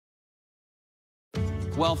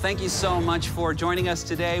Well, thank you so much for joining us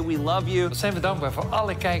today. We love you. Wat zijn we dankbaar voor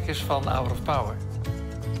alle kijkers van Hour of Power.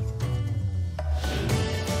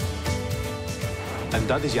 En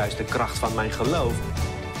dat is juist de kracht van mijn geloof.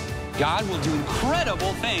 God will do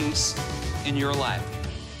incredible things in your life.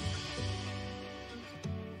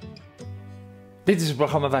 Dit is een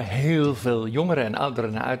programma waar heel veel jongeren en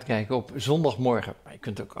ouderen naar uitkijken op zondagmorgen. Maar je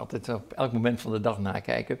kunt ook altijd op elk moment van de dag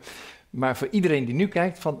nakijken. Maar voor iedereen die nu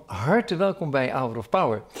kijkt, van harte welkom bij Hour of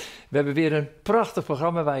Power. We hebben weer een prachtig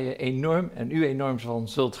programma waar je enorm en u enorm van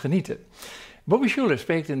zult genieten. Schuller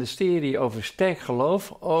spreekt in de serie over sterk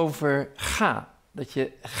geloof, over ga. Dat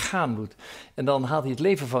je gaan moet. En dan haalt hij het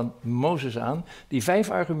leven van Mozes aan, die 5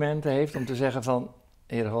 argumenten heeft om te zeggen van,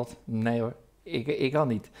 Heere God, nee hoor, ik kan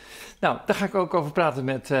niet. Nou, daar ga ik ook over praten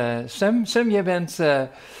met Sem. Sem, jij bent een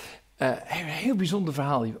heel bijzonder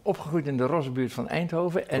verhaal. Je bent opgegroeid in de Rossenbuurt van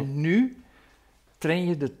Eindhoven en nu train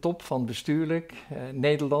je de top van bestuurlijk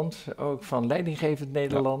Nederland, ook van leidinggevend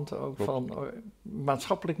Nederland, ook van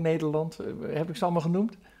maatschappelijk Nederland. Heb ik ze allemaal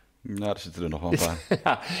genoemd? Nou, er zitten er nog wel een paar.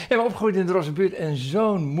 Ja, je bent opgegroeid in de Rossenbuurt en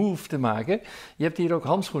zo'n move te maken. Je hebt hier ook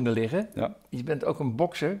handschoenen liggen. Ja. Je bent ook een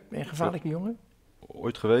bokser. Ben je een gevaarlijke jongen?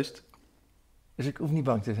 Ooit geweest. Dus ik hoef niet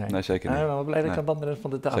bang te zijn. Nee, zeker niet. Ik ben blij dat ik aan de andere kant van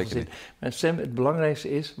de tafel Zeker zit. Maar Sem, het belangrijkste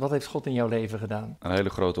is, wat heeft God in jouw leven gedaan? Een hele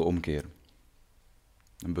grote omkeer.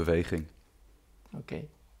 Een beweging. Oké,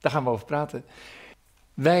 daar gaan we over praten.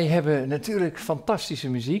 Wij hebben natuurlijk fantastische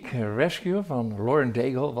muziek. Rescue van Lauren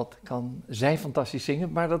Daigle. Wat kan zij fantastisch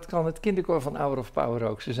zingen. Maar dat kan het kinderkoor van Hour of Power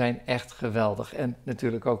ook. Ze zijn echt geweldig. En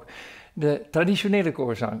natuurlijk ook de traditionele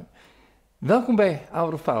koorzang. Welkom bij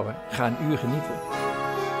Hour of Power. Ga een uur genieten.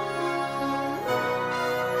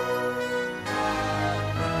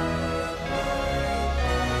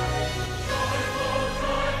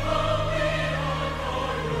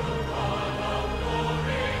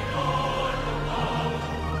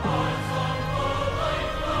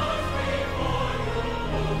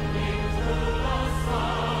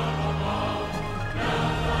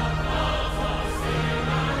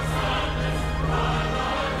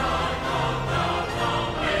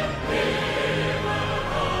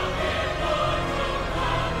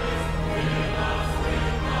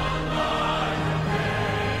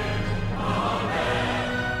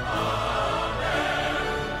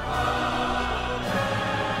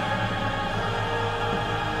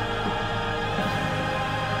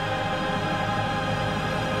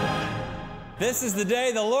 This is the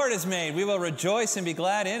day the Lord has made. We will rejoice and be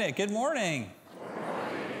glad in it. Good morning.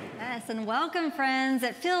 Yes, and welcome, friends.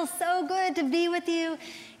 It feels so good to be with you.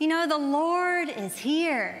 You know, the Lord is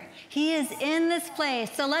here. He is in this place.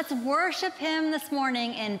 So let's worship Him this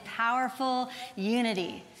morning in powerful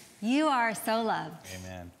unity. You are so loved.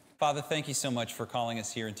 Amen. Father, thank you so much for calling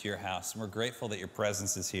us here into your house. And we're grateful that your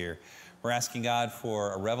presence is here. We're asking God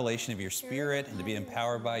for a revelation of your Spirit and to be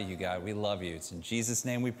empowered by you, God. We love you. It's in Jesus'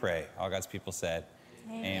 name we pray. All God's people said,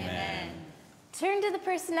 Amen. Turn to the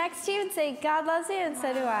person next to you and say, God loves you, and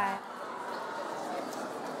so do I.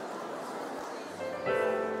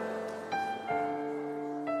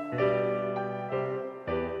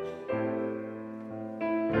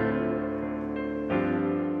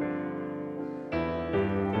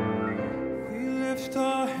 We lift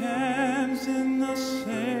our hands in the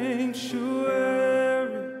sanctuary.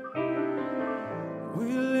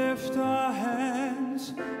 We lift our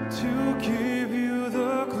hands to give you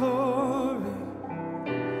the glory.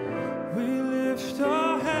 We lift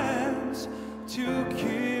our hands to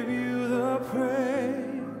give you the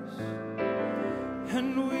praise.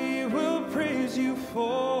 And we will praise you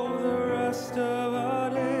for the rest of our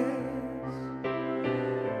days.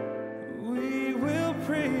 We will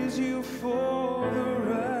praise you for the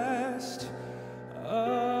rest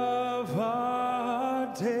of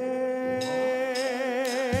our days.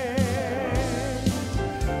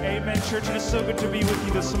 Amen, church, and it's so good to be with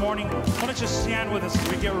you this morning. Why don't you stand with us as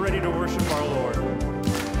we get ready to worship our Lord.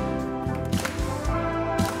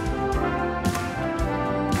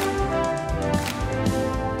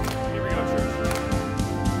 Here we go, church.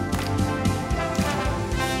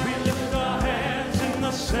 We lift our hands in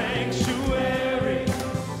the sanctuary.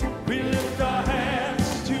 We lift our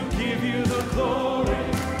hands to give you the glory.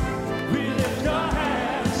 We lift our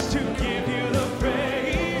hands to give you the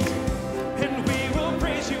praise. And we will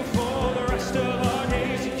praise you for the rest of our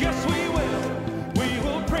days. Yes, we will. We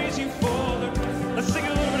will praise you for the... Let's sing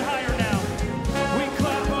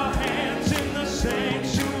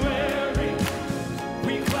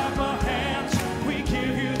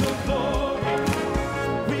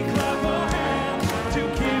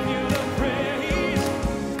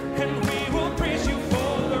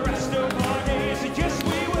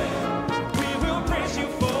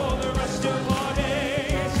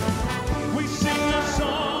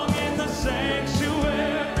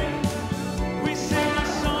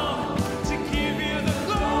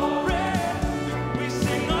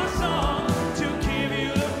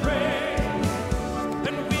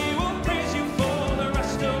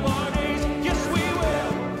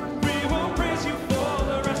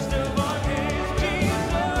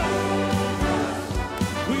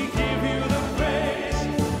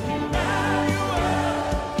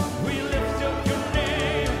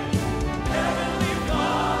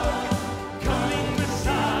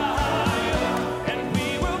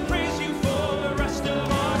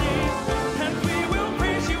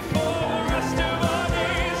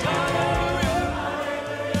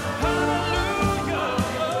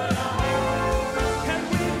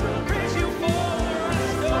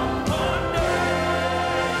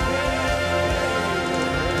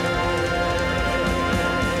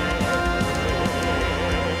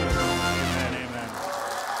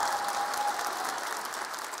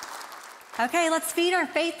Okay, let's feed our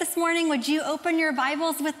faith this morning. Would you open your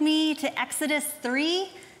Bibles with me to Exodus 3,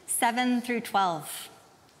 7 through 12.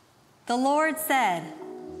 The Lord said,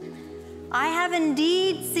 I have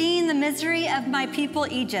indeed seen the misery of my people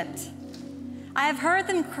Egypt. I have heard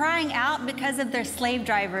them crying out because of their slave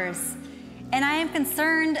drivers, and I am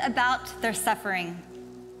concerned about their suffering.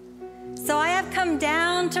 So I have come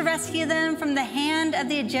down to rescue them from the hand of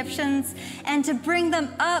the Egyptians and to bring them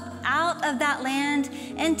up out of that land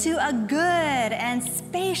into a good and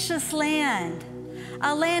spacious land,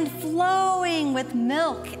 a land flowing with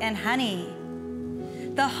milk and honey,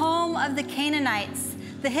 the home of the Canaanites,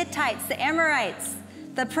 the Hittites, the Amorites,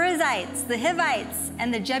 the Perizzites, the Hivites,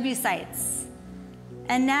 and the Jebusites.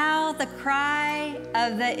 And now the cry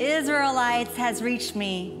of the Israelites has reached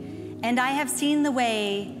me, and I have seen the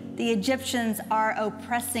way the Egyptians are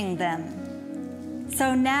oppressing them.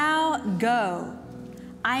 So now go.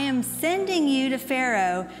 I am sending you to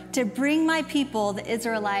Pharaoh to bring my people, the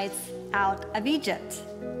Israelites, out of Egypt.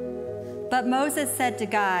 But Moses said to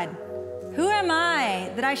God, who am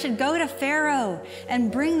I that I should go to Pharaoh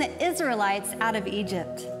and bring the Israelites out of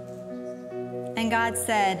Egypt? And God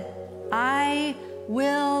said, I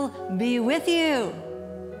will be with you.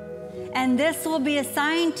 And this will be a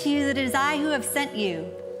sign to you that it is I who have sent you.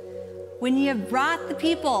 When you have brought the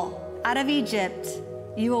people out of Egypt,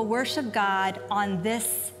 you will worship God on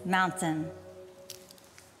this mountain.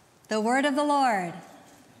 The word of the Lord.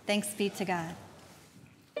 Thanks be to God.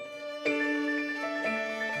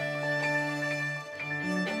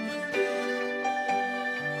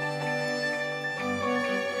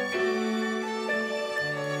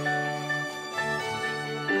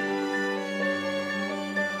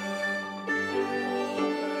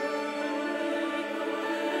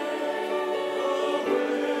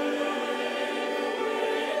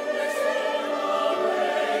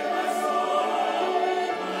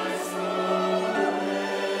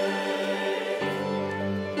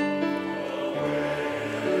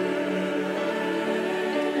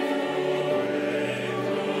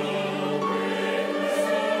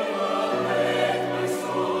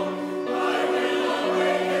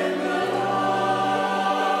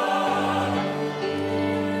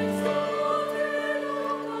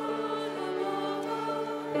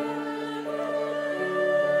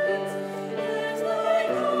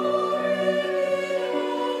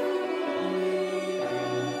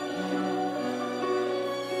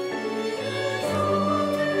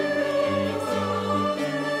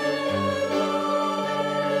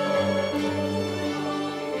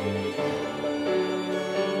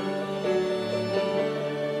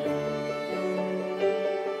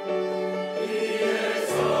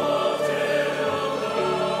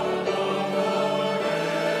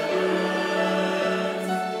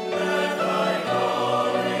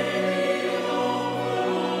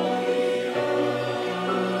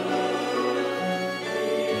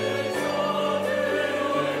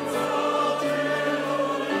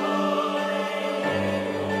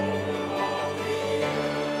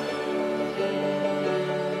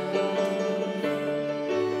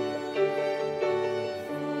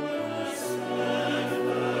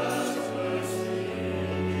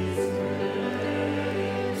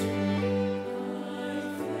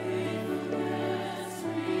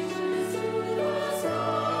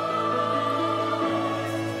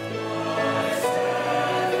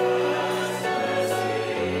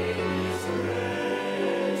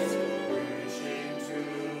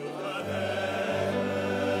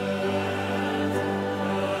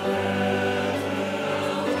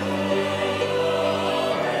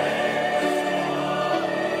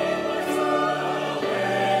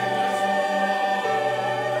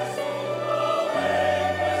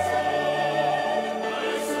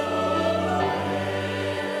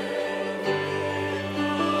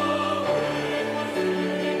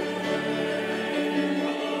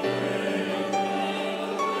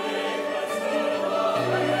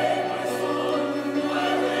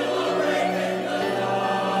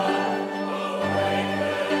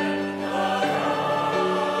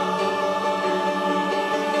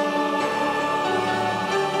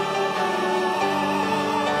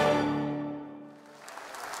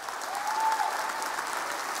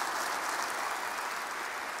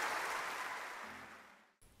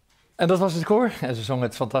 En dat was het koor. En ze zong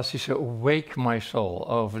het fantastische Wake My Soul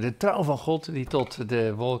over de trouw van God die tot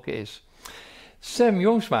de wolken is. Sem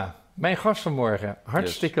Jongsma, mijn gast vanmorgen.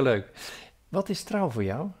 Hartstikke leuk. Wat is trouw voor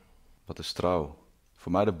jou? Wat is trouw?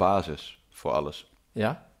 Voor mij de basis voor alles.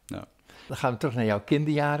 Ja? Ja. Dan gaan we terug naar jouw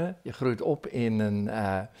kinderjaren. Je groeit op in een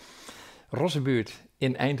rosse buurt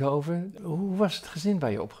in Eindhoven. Hoe was het gezin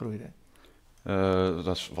waar je opgroeide?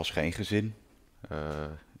 Dat was geen gezin.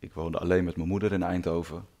 Ik woonde alleen met mijn moeder in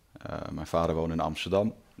Eindhoven. Mijn vader woonde in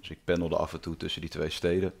Amsterdam. Dus ik pendelde af en toe tussen die 2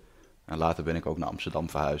 steden. En later ben ik ook naar Amsterdam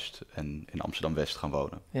verhuisd en in Amsterdam-West gaan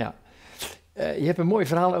wonen. Ja. Je hebt een mooi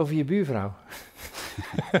verhaal over je buurvrouw.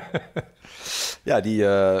 Ja, die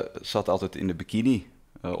zat altijd in de bikini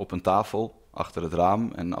op een tafel achter het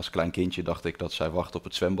raam. En als klein kindje dacht ik dat zij wachtte op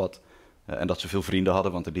het zwembad. En dat ze veel vrienden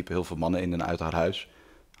hadden, want er liepen heel veel mannen in en uit haar huis.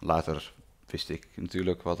 Later wist ik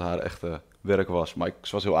natuurlijk wat haar echte werk was. Maar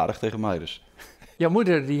ze was heel aardig tegen mij dus. Jouw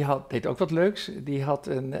moeder deed ook wat leuks. Die had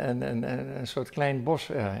een soort klein bos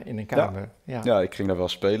in een kamer. Ja, ik ging daar wel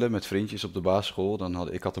spelen met vriendjes op de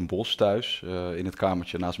basisschool. Ik had een bos thuis in het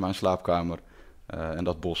kamertje naast mijn slaapkamer. En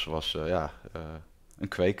dat bos was een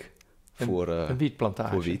kweek een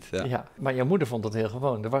wietplantage. Voor wiet, ja. Maar jouw moeder vond het heel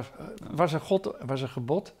gewoon. Was er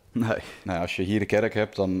gebod? Nee. Nou, als je hier de kerk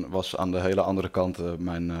hebt, dan was aan de hele andere kant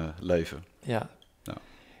mijn leven. Ja.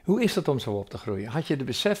 Hoe is dat om zo op te groeien? Had je er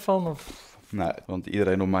besef van? Of? Nee, want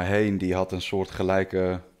iedereen om mij heen die had een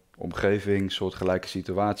soortgelijke omgeving, een soortgelijke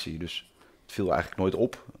situatie. Dus het viel eigenlijk nooit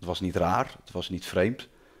op. Het was niet raar, het was niet vreemd.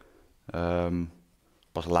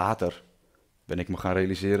 Pas later ben ik me gaan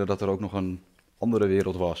realiseren dat er ook nog een andere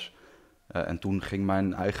wereld was. En toen ging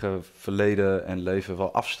mijn eigen verleden en leven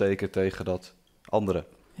wel afsteken tegen dat andere.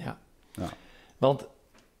 Ja. Want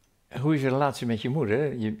hoe is je relatie met je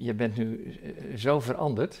moeder? Je bent nu zo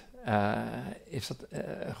veranderd. Is dat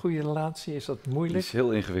een goede relatie? Is dat moeilijk? Het is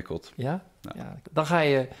heel ingewikkeld. Ja? Ja. Dan ga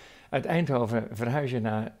je uit Eindhoven verhuizen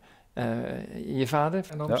naar je vader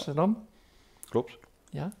in Amsterdam? Ja. Klopt.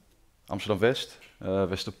 Ja? Amsterdam-West,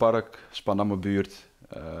 Westerpark, Spanammerbuurt.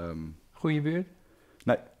 Goeie buurt?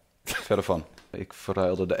 Nee, verder van. Ik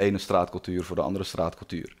verruilde de ene straatcultuur voor de andere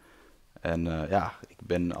straatcultuur.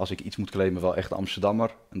 En als ik iets moet claimen, wel echt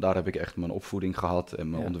Amsterdammer. En daar heb ik echt mijn opvoeding gehad en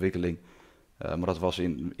mijn ontwikkeling. Maar dat was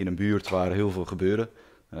in een buurt waar heel veel gebeurde.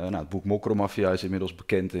 Het boek Mokromafia is inmiddels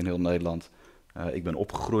bekend in heel Nederland. Ik ben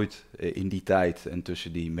opgegroeid in die tijd en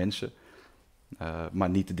tussen die mensen. Maar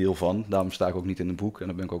niet de deel van. Daarom sta ik ook niet in een boek en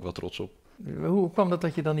daar ben ik ook wel trots op. Hoe kwam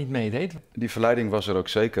dat je dan niet meedeed? Die verleiding was er ook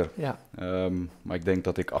zeker. Ja. Maar ik denk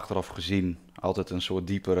dat ik achteraf gezien altijd een soort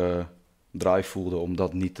diepere drive voelde om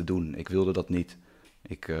dat niet te doen. Ik wilde dat niet.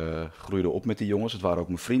 Ik groeide op met die jongens. Het waren ook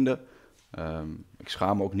mijn vrienden. Ik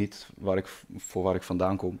schaam me ook niet voor waar ik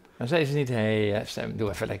vandaan kom. Dan zei ze niet, Sem, doe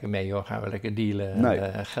even lekker mee hoor, gaan we lekker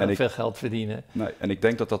dealen, veel geld verdienen. Nee, en ik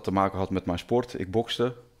denk dat dat te maken had met mijn sport. Ik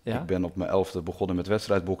bokste. Ja? Ik ben op mijn 11e begonnen met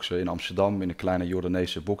wedstrijdboksen in Amsterdam in een kleine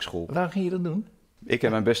Jordaanese bokschool. Waar ging je dat doen? Ik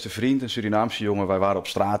en mijn beste vriend, een Surinaamse jongen, wij waren op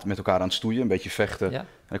straat met elkaar aan het stoeien, een beetje vechten. Ja. En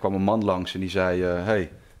er kwam een man langs en die zei,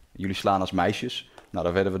 hey, jullie slaan als meisjes. Nou,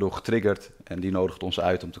 daar werden we door getriggerd en die nodigde ons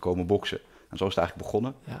uit om te komen boksen. En zo is het eigenlijk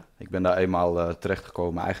begonnen. Ja. Ik ben daar eenmaal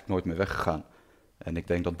terechtgekomen, eigenlijk nooit meer weggegaan. En ik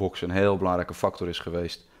denk dat boksen een heel belangrijke factor is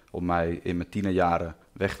geweest om mij in mijn tienerjaren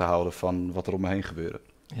weg te houden van wat er om me heen gebeurde.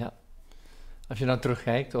 Ja. Als je nou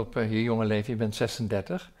terugkijkt op je jonge leven, je bent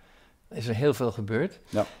 36, is er heel veel gebeurd.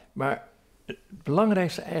 Ja. Maar het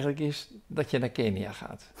belangrijkste eigenlijk is dat je naar Kenia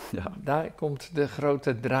gaat. Ja. Daar komt de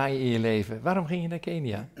grote draai in je leven. Waarom ging je naar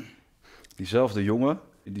Kenia? Diezelfde jongen,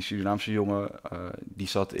 die Surinaamse jongen, die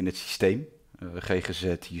zat in het systeem.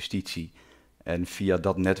 GGZ, justitie. En via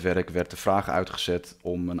dat netwerk werd de vraag uitgezet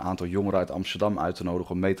om een aantal jongeren uit Amsterdam uit te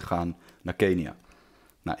nodigen om mee te gaan naar Kenia.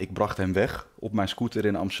 Nou, ik bracht hem weg op mijn scooter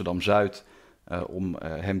in Amsterdam-Zuid om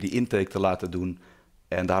hem die intake te laten doen.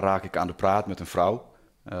 En daar raak ik aan de praat met een vrouw.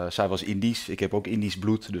 Zij was Indisch, ik heb ook Indisch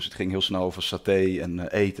bloed, dus het ging heel snel over saté en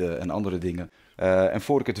eten en andere dingen. En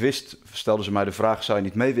voor ik het wist, stelde ze mij de vraag, zou je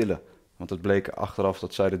niet mee willen? Want het bleek achteraf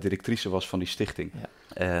dat zij de directrice was van die stichting. Ja.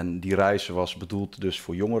 En die reis was bedoeld dus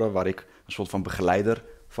voor jongeren, waar ik een soort van begeleider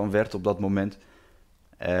van werd op dat moment.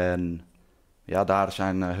 En ja, daar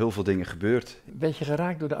zijn heel veel dingen gebeurd. Ben je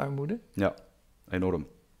geraakt door de armoede? Ja, enorm.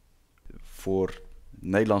 Voor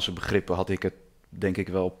Nederlandse begrippen had ik het denk ik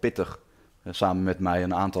wel pittig, samen met mij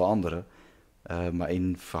en een aantal anderen. Maar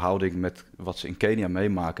in verhouding met wat ze in Kenia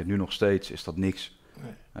meemaken, nu nog steeds, is dat niks.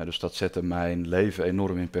 Nee. Dus dat zette mijn leven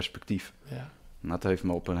enorm in perspectief. Ja. En dat heeft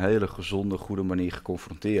me op een hele gezonde, goede manier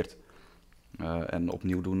geconfronteerd. En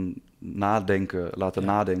opnieuw laten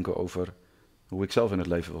nadenken over hoe ik zelf in het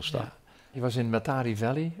leven wil staan. Ja. Je was in Matari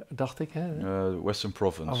Valley, dacht ik, hè? Western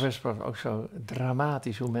Province. Oh, Western Province, ook zo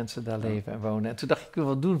dramatisch hoe mensen daar leven en wonen. En toen dacht ik, ik wil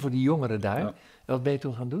wat doen voor die jongeren daar. Ja. En wat ben je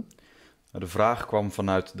toen gaan doen? De vraag kwam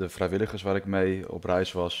vanuit de vrijwilligers waar ik mee op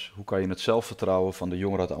reis was. Hoe kan je het zelfvertrouwen van de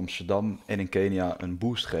jongeren uit Amsterdam en in Kenia een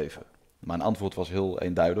boost geven? Mijn antwoord was heel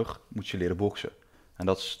eenduidig, moet je leren boksen. En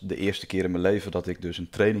dat is de eerste keer in mijn leven dat ik dus een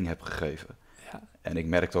training heb gegeven. Ja. En ik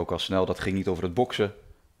merkte ook al snel, dat ging niet over het boksen.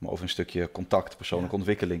 maar over een stukje contact, persoonlijke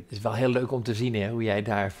ontwikkeling. Het is wel heel leuk om te zien, hè, hoe jij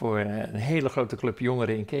daar voor een hele grote club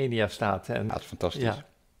jongeren in Kenia staat. En, Ja, het is fantastisch. Ja.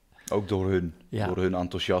 Ook door hun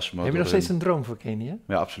enthousiasme. Heb je nog steeds een droom voor Kenia?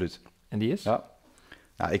 Ja, absoluut. En die is? Ja.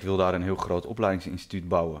 Ja, ik wil daar een heel groot opleidingsinstituut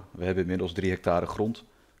bouwen. We hebben inmiddels 3 hectare grond,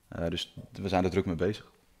 dus we zijn er druk mee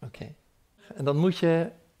bezig. Oké. En dan moet je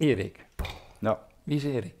Erik. Ja. Wie is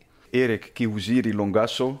Erik? Erik Kiwuziri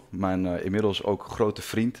Longasso, mijn inmiddels ook grote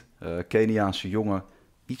vriend, Keniaanse jongen,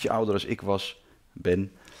 ietsje ouder als ik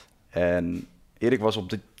ben. En Erik was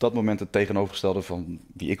op dat moment het tegenovergestelde van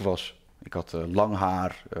wie ik was. Ik had lang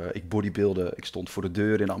haar, ik bodybuilde, ik stond voor de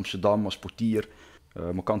deur in Amsterdam als portier.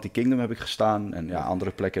 Mokanti Kingdom heb ik gestaan en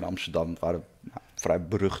andere plekken in Amsterdam. Het waren vrij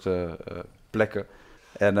beruchte plekken.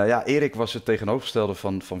 En Erik was het tegenovergestelde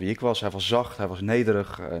van wie ik was. Hij was zacht, hij was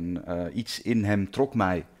nederig en iets in hem trok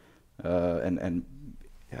mij.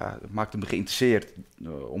 Het maakte me geïnteresseerd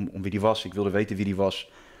om wie die was. Ik wilde weten wie die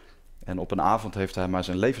was. En op een avond heeft hij mij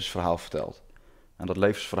zijn levensverhaal verteld. En dat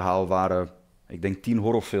levensverhaal waren, ik denk 10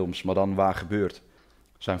 horrorfilms, maar dan waar gebeurd.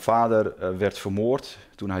 Zijn vader werd vermoord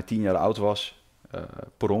toen hij 10 jaar oud was,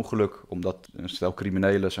 per ongeluk, omdat een stel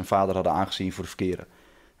criminelen zijn vader hadden aangezien voor het verkeren.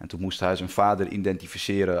 En toen moest hij zijn vader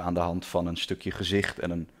identificeren aan de hand van een stukje gezicht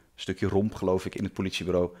en een stukje romp, geloof ik, in het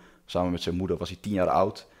politiebureau. Samen met zijn moeder was hij 10 jaar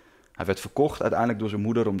oud. Hij werd verkocht uiteindelijk door zijn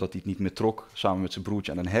moeder omdat hij het niet meer trok, samen met zijn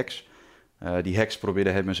broertje en een heks. Die heks probeerde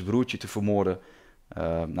hem en zijn broertje te vermoorden.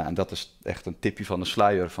 En dat is echt een tipje van de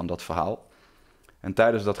sluier van dat verhaal. En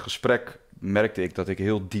tijdens dat gesprek merkte ik dat ik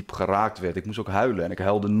heel diep geraakt werd. Ik moest ook huilen en ik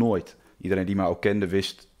huilde nooit. Iedereen die mij ook kende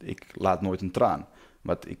wist, ik laat nooit een traan.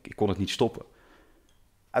 Maar ik kon het niet stoppen.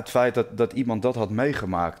 Het feit dat iemand dat had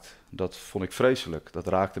meegemaakt, dat vond ik vreselijk. Dat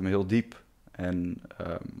raakte me heel diep. En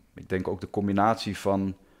ik denk ook de combinatie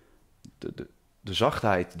van de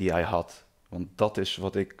zachtheid die hij had. Want dat is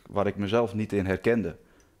waar ik mezelf niet in herkende.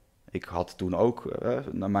 Ik had toen ook,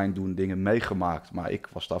 naar mijn doen, dingen meegemaakt. Maar ik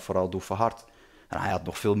was daar vooral door verhard. En hij had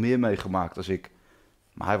nog veel meer meegemaakt als ik.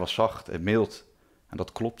 Maar hij was zacht en mild. En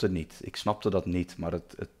dat klopte niet. Ik snapte dat niet. Maar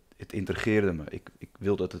het intrigeerde me. Ik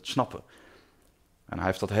wilde het snappen. En hij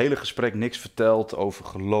heeft dat hele gesprek niks verteld over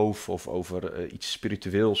geloof of over iets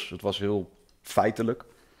spiritueels. Het was heel feitelijk.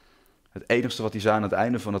 Het enige wat hij zei aan het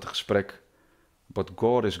einde van het gesprek: But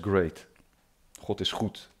God is great. God is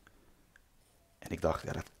goed. En ik dacht,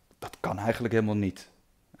 dat kan eigenlijk helemaal niet.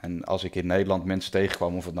 En als ik in Nederland mensen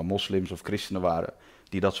tegenkwam, of het nou moslims of christenen waren,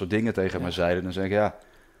 die dat soort dingen tegen mij zeiden, dan zeg ik,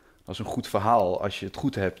 dat is een goed verhaal. Als je het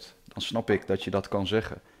goed hebt, dan snap ik dat je dat kan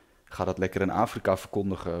zeggen. Ga dat lekker in Afrika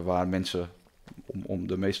verkondigen, waar mensen om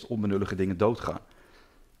de meest onbenullige dingen doodgaan.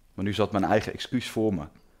 Maar nu zat mijn eigen excuus voor me. En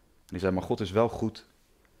die zei, maar God is wel goed.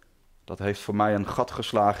 Dat heeft voor mij een gat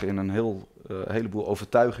geslagen in een heleboel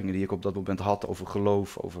overtuigingen die ik op dat moment had over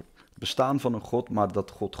geloof, over het bestaan van een God. Maar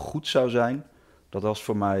dat God goed zou zijn, dat was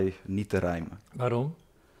voor mij niet te rijmen. Waarom?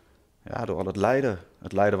 Ja, door al het lijden.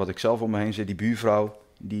 Het lijden wat ik zelf om me heen zie. Die buurvrouw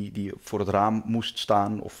die voor het raam moest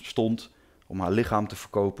staan of stond om haar lichaam te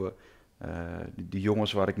verkopen. Die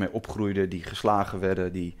jongens waar ik mee opgroeide, die geslagen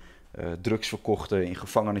werden, die drugs verkochten, in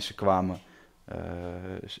gevangenissen kwamen.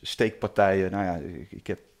 Steekpartijen. Nou ja, ik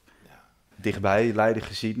heb dichtbij lijden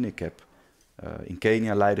gezien. Ik heb in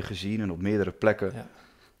Kenia lijden gezien en op meerdere plekken. Ja.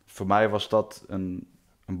 Voor mij was dat een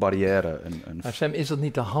barrière. Maar Sem, is dat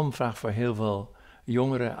niet de hamvraag voor heel veel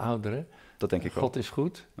jongeren, ouderen? Dat denk ik wel. God is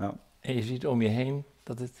goed. Ja. En je ziet om je heen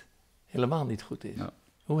dat het helemaal niet goed is. Ja.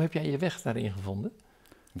 Hoe heb jij je weg daarin gevonden?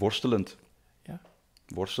 Worstelend. Ja.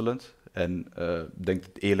 Worstelend. En ik denk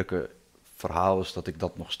dat het eerlijke verhaal is dat ik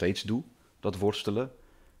dat nog steeds doe. Dat worstelen.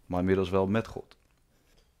 Maar inmiddels wel met God.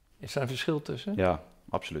 Is daar een verschil tussen? Ja,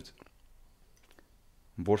 absoluut.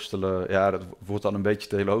 Worstelen, ja, dat wordt dan een beetje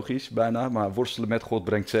theologisch bijna, maar worstelen met God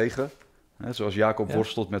brengt zegen. Zoals Jacob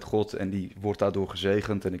worstelt met God en die wordt daardoor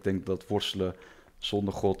gezegend. En ik denk dat worstelen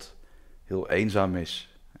zonder God heel eenzaam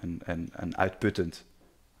is en uitputtend.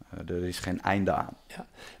 Er is geen einde aan. Ja.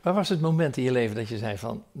 Waar was het moment in je leven dat je zei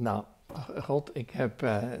van, nou, God, ik heb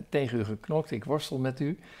tegen u geknokt, ik worstel met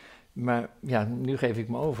u, maar ja, nu geef ik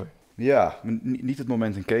me over. Ja, niet het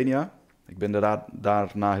moment in Kenia. Ik ben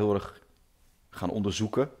daarna heel erg gaan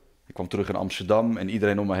onderzoeken. Ik kwam terug in Amsterdam en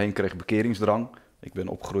iedereen om me heen kreeg bekeringsdrang. Ik ben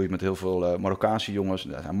opgegroeid met heel veel Marokkaanse jongens,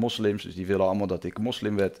 dat zijn moslims, dus die willen allemaal dat ik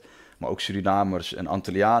moslim werd. Maar ook Surinamers en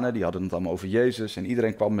Antillianen, die hadden het allemaal over Jezus. En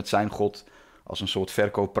iedereen kwam met zijn God als een soort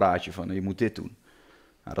verkooppraatje van je moet dit doen.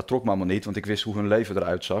 Nou, dat trok me allemaal niet, want ik wist hoe hun leven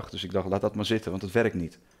eruit zag. Dus ik dacht, laat dat maar zitten, want het werkt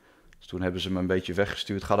niet. Dus toen hebben ze me een beetje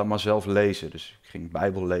weggestuurd, ga dan maar zelf lezen. Dus ik ging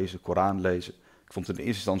Bijbel lezen, Koran lezen. Ik vond het in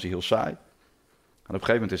eerste instantie heel saai. En op een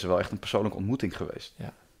gegeven moment is er wel echt een persoonlijke ontmoeting geweest.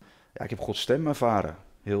 Ja, ik heb Gods stem ervaren.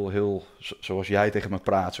 Heel, zoals jij tegen me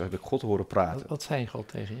praat, zo heb ik God horen praten. Wat zei God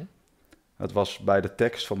tegen je? Het was bij de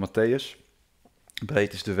tekst van Matthäus.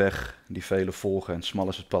 Breed is de weg die velen volgen en smal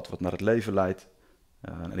is het pad wat naar het leven leidt.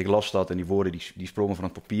 En ik las dat en die woorden die sprongen van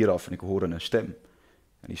het papier af en ik hoorde een stem.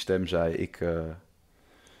 En die stem zei,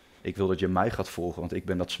 ik wil dat je mij gaat volgen, want ik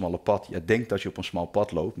ben dat smalle pad. Jij denkt dat je op een smal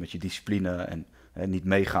pad loopt met je discipline en niet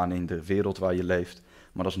meegaan in de wereld waar je leeft.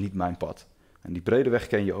 Maar dat is niet mijn pad. En die brede weg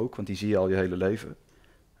ken je ook, want die zie je al je hele leven.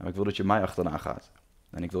 En ik wil dat je mij achterna gaat.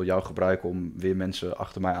 En ik wil jou gebruiken om weer mensen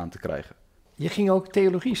achter mij aan te krijgen. Je ging ook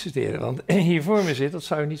theologie studeren, want hier voor me zit, dat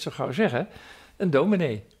zou je niet zo gauw zeggen, een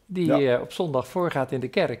dominee die op zondag voorgaat in de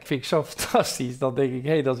kerk. Vind ik zo fantastisch. Dan denk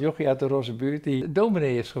ik, dat jochie uit de Roze buurt die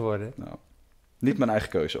dominee is geworden. Nou, niet mijn eigen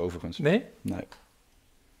keuze overigens. Nee? Nee.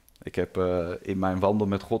 Ik heb in mijn wandel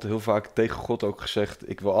met God heel vaak tegen God ook gezegd,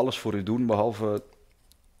 ik wil alles voor u doen, behalve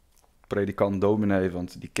predikant, dominee,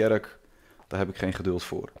 want die kerk, daar heb ik geen geduld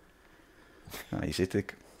voor. Nou, hier zit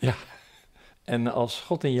ik. Ja, en als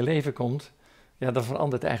God in je leven komt, dan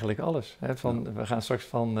verandert eigenlijk alles. Hè? We gaan straks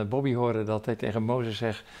van Bobby horen dat hij tegen Mozes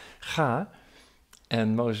zegt, ga.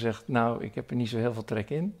 En Mozes zegt, nou, ik heb er niet zo heel veel trek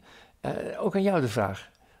in. Ook aan jou de vraag.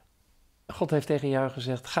 God heeft tegen jou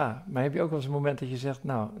gezegd, ga. Maar heb je ook wel eens een moment dat je zegt,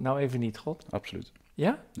 nou even niet, God? Absoluut.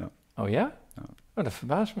 Ja? Ja. Oh ja? Ja. Oh, dat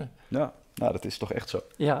verbaast me. Ja, nou, dat is toch echt zo.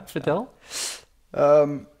 Ja, vertel.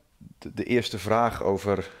 De eerste vraag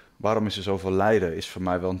over waarom is er zoveel lijden is voor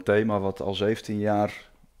mij wel een thema wat al 17 jaar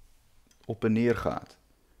op en neer gaat.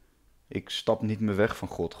 Ik stap niet meer weg van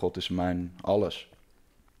God. God is mijn alles.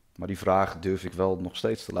 Maar die vraag durf ik wel nog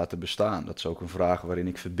steeds te laten bestaan. Dat is ook een vraag waarin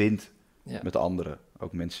ik verbind met anderen.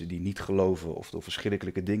 Ook mensen die niet geloven of door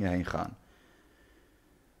verschrikkelijke dingen heen gaan.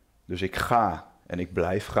 Dus ik ga en ik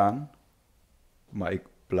blijf gaan. Maar ik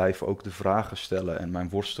blijf ook de vragen stellen en mijn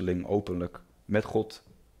worsteling openlijk met God.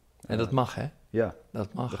 En dat mag, hè? Ja,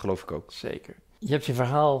 dat mag. Dat geloof ik ook. Zeker. Je hebt je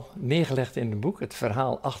verhaal neergelegd in een boek, het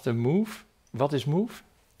verhaal achter Move. Wat is Move?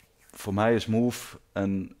 Voor mij is Move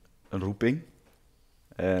een roeping.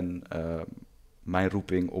 En mijn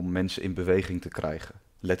roeping om mensen in beweging te krijgen.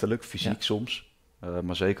 Letterlijk, fysiek soms,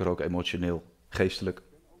 maar zeker ook emotioneel, geestelijk.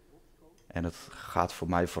 En het gaat voor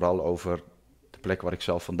mij vooral over de plek waar ik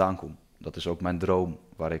zelf vandaan kom. Dat is ook mijn droom,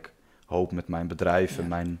 waar ik hoop met mijn bedrijf en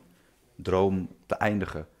mijn droom te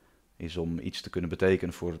eindigen. Is om iets te kunnen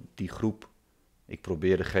betekenen voor die groep. Ik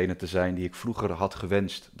probeer degene te zijn die ik vroeger had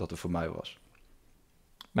gewenst dat er voor mij was.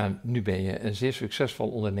 Maar nu ben je een zeer succesvol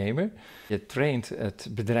ondernemer. Je traint het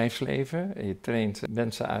bedrijfsleven, je traint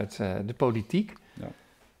mensen uit de politiek. Ja.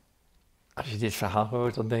 Als je dit verhaal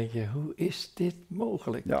hoort, dan denk je, hoe is dit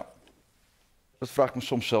mogelijk? Ja, dat vraag ik me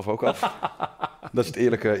soms zelf ook af. Dat is het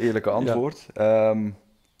eerlijke antwoord.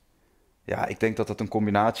 Ja. Ik denk dat het een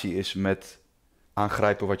combinatie is met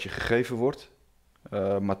aangrijpen wat je gegeven wordt.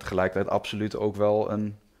 Maar tegelijkertijd absoluut ook wel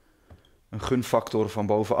een gunfactor van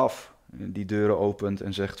bovenaf. Die deuren opent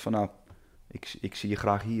en zegt van ik zie je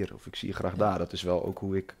graag hier of ik zie je graag daar. Dat is wel ook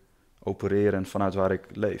hoe ik opereer en vanuit waar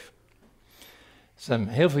ik leef. Sem,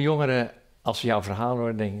 heel veel jongeren, als ze jouw verhaal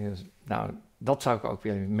horen, denken dat zou ik ook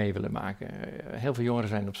weer mee willen maken. Heel veel jongeren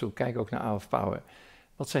zijn op zoek, kijk ook naar Hour of Power.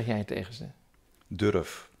 Wat zeg jij tegen ze?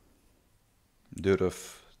 Durf.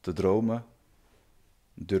 Durf te dromen.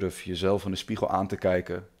 Durf jezelf in de spiegel aan te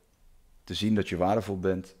kijken. Te zien dat je waardevol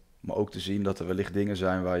bent. Maar ook te zien dat er wellicht dingen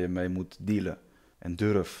zijn waar je mee moet dealen. En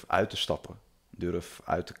durf uit te stappen. Durf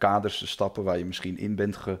uit de kaders te stappen waar je misschien in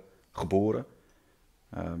bent geboren.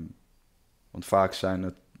 Want vaak zijn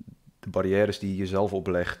het de barrières die je jezelf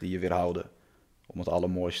oplegt, die je weerhouden. Om het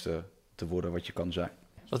allermooiste te worden wat je kan zijn.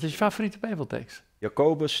 Wat is je favoriete Bijbeltekst?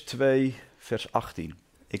 Jacobus 2, vers 18.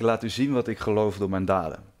 Ik laat u zien wat ik geloof door mijn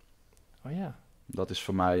daden. Oh ja. Dat is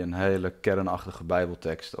voor mij een hele kernachtige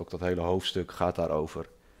Bijbeltekst. Ook dat hele hoofdstuk gaat daarover.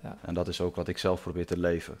 Ja. En dat is ook wat ik zelf probeer te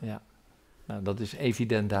leven. Ja, nou dat is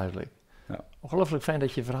evident duidelijk. Ja. Ongelooflijk fijn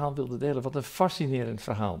dat je verhaal wilde delen. Wat een fascinerend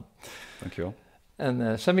verhaal. Dankjewel.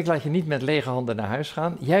 En Sem, ik laat je niet met lege handen naar huis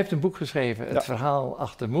gaan. Jij hebt een boek geschreven, Het Verhaal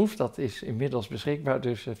Achter Move. Dat is inmiddels beschikbaar,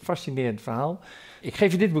 dus een fascinerend verhaal. Ik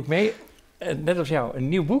geef je dit boek mee. Net als jou, een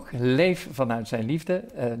nieuw boek, Leef vanuit zijn liefde.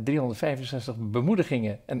 365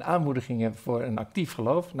 bemoedigingen en aanmoedigingen voor een actief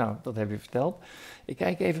geloof. Nou, dat heb je verteld. Ik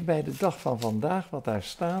kijk even bij de dag van vandaag, wat daar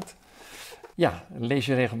staat. Ja, lees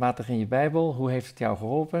je regelmatig in je Bijbel. Hoe heeft het jou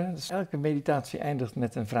geholpen? Dus elke meditatie eindigt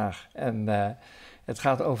met een vraag. En het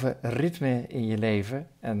gaat over ritme in je leven.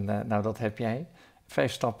 En nou, dat heb jij.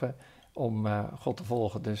 5 stappen om God te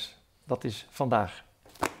volgen. Dus dat is vandaag.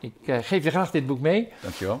 Ik geef je graag dit boek mee.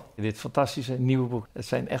 Dankjewel. Dit fantastische nieuwe boek. Het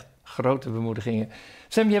zijn echt grote bemoedigingen.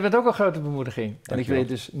 Sem, jij bent ook een grote bemoediging. Dankjewel. En ik wil je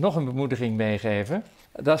dus nog een bemoediging meegeven.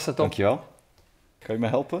 Daar staat op. Dankjewel. Kan je me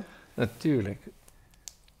helpen? Natuurlijk.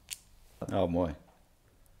 Oh, mooi.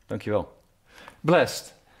 Dankjewel.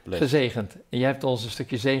 Blessed. Gezegend. En jij hebt ons een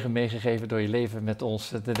stukje zegen meegegeven door je leven met ons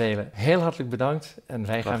te delen. Heel hartelijk bedankt. En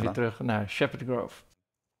wij gaan weer terug naar Shepherd Grove.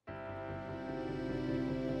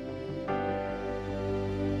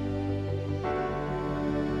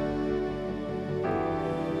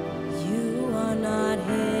 You are not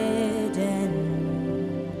hidden.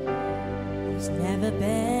 There's never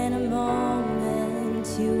been a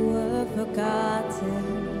moment you were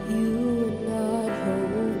forgotten. You are not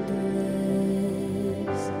hopeless.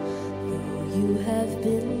 Though you have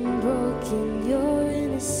been broken, your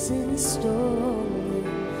innocence stolen.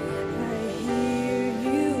 I hear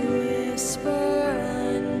you whisper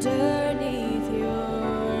underneath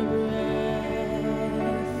your breath.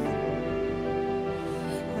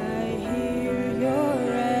 I hear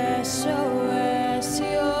your SOS,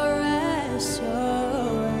 your SOS.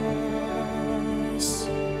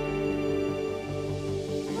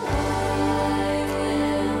 I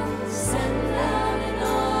will send out an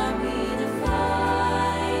army to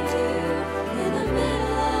find you in the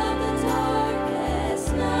middle of the darkest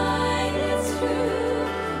night. It's true,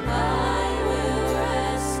 I will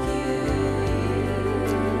rescue you.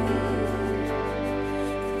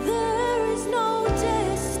 There is no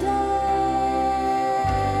distance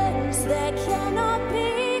that cannot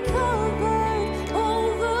be covered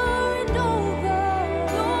over and over.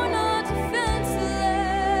 You're not defenseless.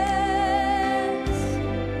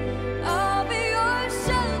 I'll be your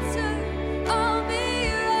shelter. I'll be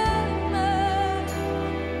your armor. I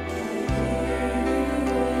hear you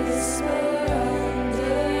whisper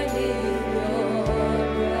underneath your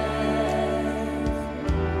breath.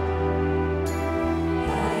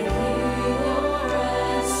 I hear your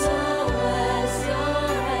SOS, your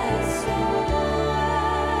SOS.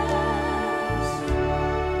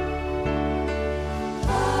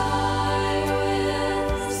 I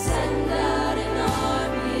will send out an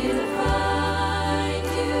army to find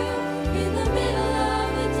you in the middle of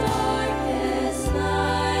the darkest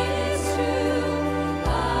night. It's true,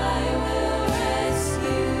 I will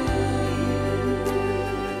rescue you.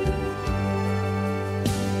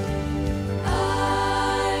 I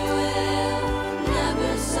will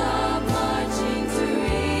never stop marching to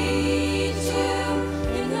reach you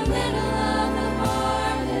in the middle of the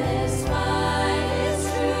hardest fight. It's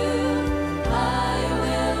true, I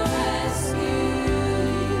will rescue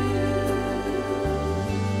you.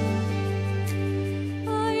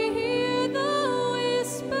 I hear the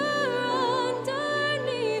whisper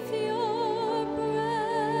underneath your breath.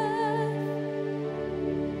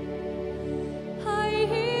 I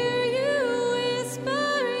hear you whisper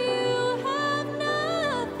you have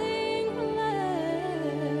nothing left.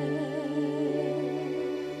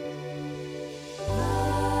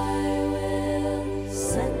 I will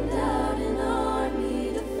send out an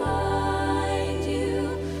army to find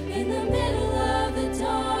you in the middle of the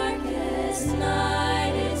darkest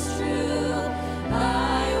night. It's true,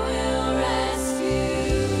 I will rescue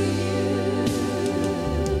you.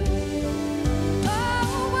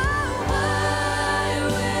 Oh, I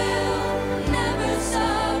will never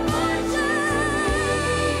stop marching to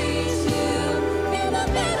reach you in the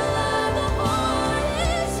middle of the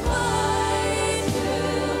hardest fight.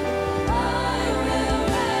 True, I will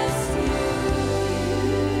rescue you.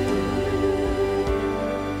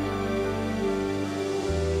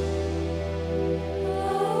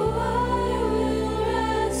 Oh, I will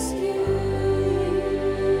rescue you.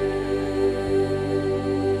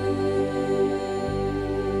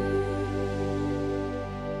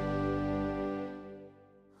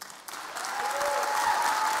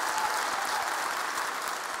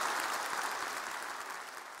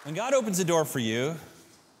 When God opens a door for you,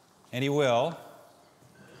 and He will,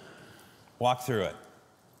 walk through it.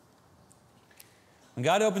 When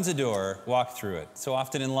God opens a door, walk through it. So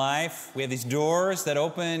often in life, we have these doors that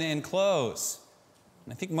open and close.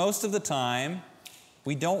 And I think most of the time,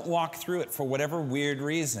 we don't walk through it for whatever weird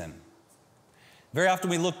reason. Very often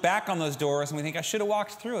we look back on those doors and we think, I should have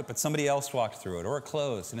walked through it, but somebody else walked through it, or it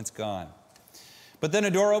closed and it's gone. But then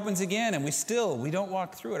a door opens again and we don't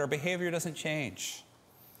walk through it. Our behavior doesn't change.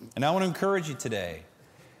 And I want to encourage you today.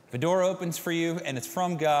 If a door opens for you and it's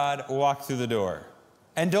from God, walk through the door.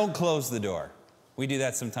 And don't close the door. We do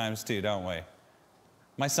that sometimes too, don't we?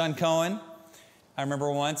 My son Cohen, I remember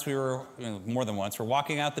once more than once, we're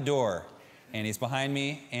walking out the door and he's behind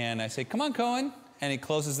me and I say, come on, Cohen. And he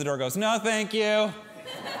closes the door and goes, no, thank you.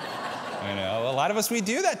 You know, a lot of us, we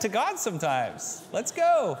do that to God sometimes. Let's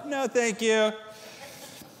go. No, thank you.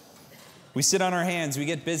 We sit on our hands, we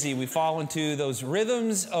get busy, we fall into those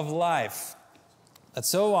rhythms of life that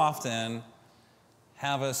so often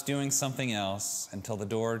have us doing something else until the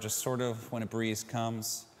door just sort of, when a breeze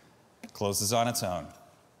comes, closes on its own.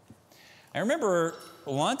 I remember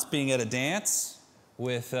once being at a dance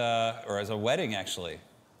with, or as a wedding actually,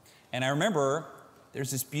 and I remember there's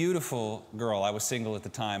this beautiful girl. I was single at the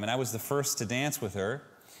time, and I was the first to dance with her,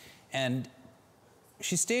 and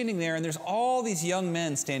she's standing there, and there's all these young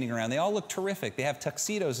men standing around. They all look terrific. They have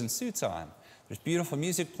tuxedos and suits on. There's beautiful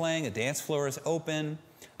music playing. The dance floor is open.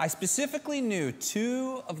 I specifically knew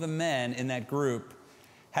 2 of the men in that group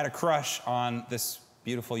had a crush on this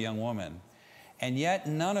beautiful young woman, and yet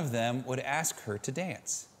none of them would ask her to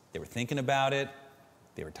dance. They were thinking about it.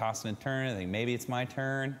 They were tossing and turning. They think, maybe it's my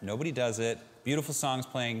turn. Nobody does it. Beautiful songs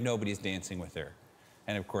playing. Nobody's dancing with her.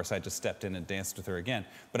 And of course, I just stepped in and danced with her again.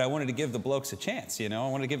 But I wanted to give the blokes a chance, you know? I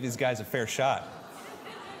wanted to give these guys a fair shot.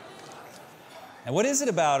 And what is it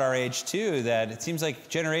about our age, too, that it seems like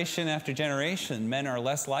generation after generation, men are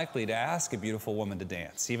less likely to ask a beautiful woman to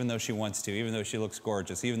dance, even though she wants to, even though she looks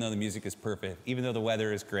gorgeous, even though the music is perfect, even though the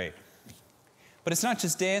weather is great. But it's not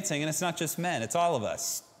just dancing, and it's not just men, it's all of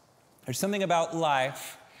us. There's something about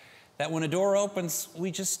life that when a door opens,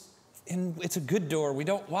 it's a good door, we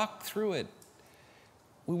don't walk through it.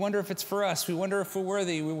 We wonder if it's for us. We wonder if we're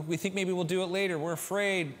worthy. We think maybe we'll do it later. We're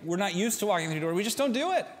afraid. We're not used to walking through the door. We just don't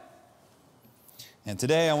do it. And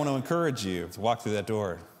today I want to encourage you to walk through that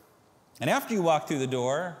door. And after you walk through the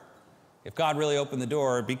door, if God really opened the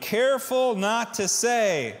door, be careful not to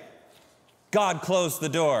say, God closed the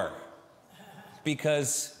door,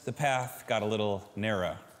 because the path got a little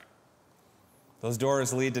narrow. Those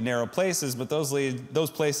doors lead to narrow places, but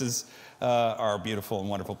those places are beautiful and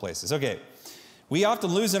wonderful places. Okay. We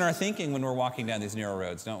often lose in our thinking when we're walking down these narrow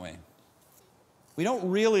roads, don't we? We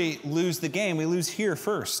don't really lose the game. We lose here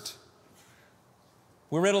first.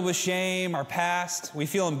 We're riddled with shame, our past. We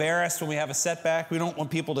feel embarrassed when we have a setback. We don't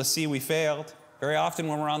want people to see we failed. Very often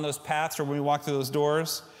when we're on those paths or when we walk through those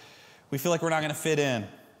doors, we feel like we're not going to fit in.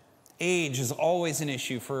 Age is always an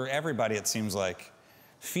issue for everybody, it seems like.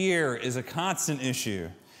 Fear is a constant issue.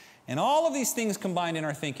 And all of these things combined in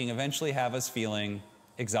our thinking eventually have us feeling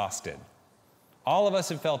exhausted. All of us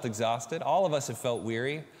have felt exhausted. All of us have felt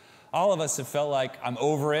weary. All of us have felt like, I'm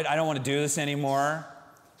over it. I don't want to do this anymore.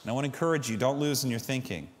 And I want to encourage you, don't lose in your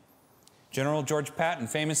thinking. General George Patton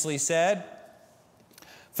famously said,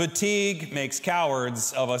 fatigue makes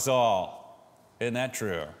cowards of us all. Isn't that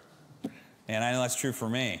true? And I know that's true for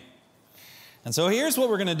me. And so here's what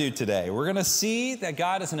we're going to do today. We're going to see that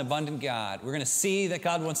God is an abundant God. We're going to see that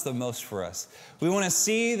God wants the most for us. We want to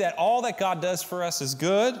see that all that God does for us is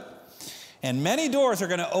good. And many doors are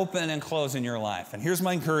going to open and close in your life. And here's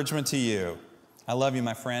my encouragement to you. I love you,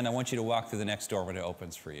 my friend. I want you to walk through the next door when it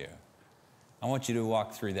opens for you. I want you to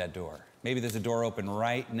walk through that door. Maybe there's a door open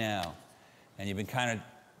right now, and you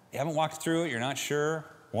haven't walked through it, you're not sure.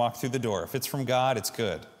 Walk through the door. If it's from God, it's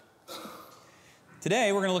good.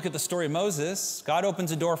 Today, we're going to look at the story of Moses. God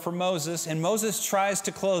opens a door for Moses, and Moses tries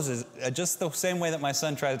to close it, just the same way that my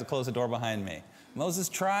son tries to close the door behind me. Moses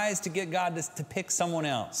tries to get God to pick someone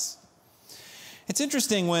else. It's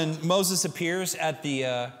interesting when Moses appears at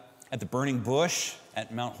the burning bush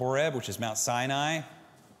at Mount Horeb, which is Mount Sinai.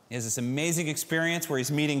 He has this amazing experience where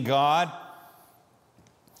he's meeting God.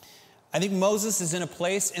 I think Moses is in a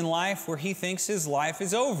place in life where he thinks his life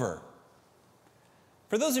is over.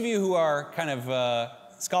 For those of you who are kind of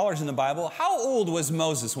scholars in the Bible, how old was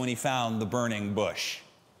Moses when he found the burning bush?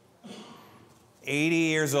 80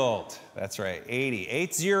 years old. That's right, 80.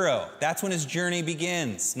 That's when his journey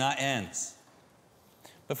begins, not ends.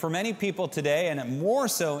 But for many people today, and more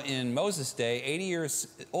so in Moses' day, 80 years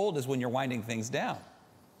old is when you're winding things down.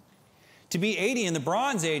 To be 80 in the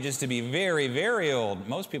Bronze Age is to be very, very old.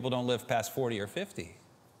 Most people don't live past 40 or 50.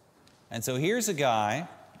 And so here's a guy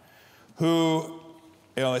who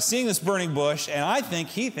is seeing this burning bush, and I think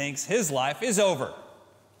he thinks his life is over.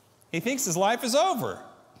 He thinks his life is over.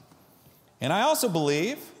 And I also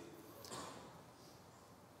believe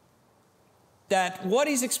that what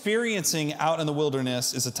he's experiencing out in the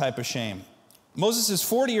wilderness is a type of shame. Moses is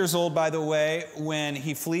 40 years old, by the way, when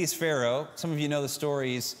he flees Pharaoh. Some of you know the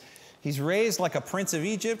story. He's raised like a prince of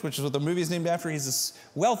Egypt, which is what the movie is named after. He's this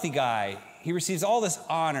wealthy guy. He receives all this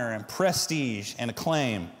honor and prestige and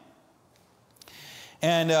acclaim.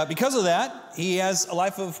 And because of that, he has a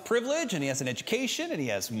life of privilege, and he has an education, and he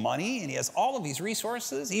has money, and he has all of these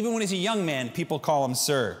resources. Even when he's a young man, people call him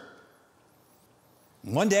sir.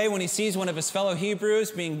 One day, when he sees one of his fellow Hebrews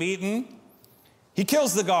being beaten, he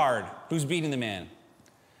kills the guard who's beating the man.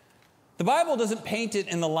 The Bible doesn't paint it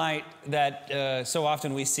in the light that so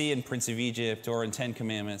often we see in Prince of Egypt or in 10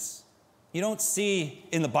 Commandments. You don't see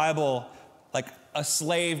in the Bible like a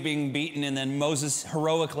slave being beaten and then Moses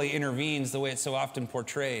heroically intervenes the way it's so often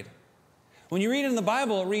portrayed. When you read it in the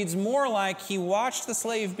Bible, it reads more like he watched the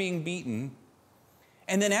slave being beaten,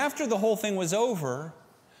 and then after the whole thing was over,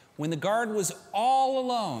 when the guard was all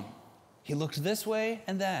alone, he looked this way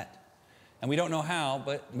and that. And we don't know how,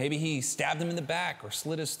 but maybe he stabbed him in the back or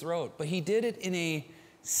slit his throat. But he did it in a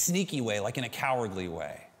sneaky way, like in a cowardly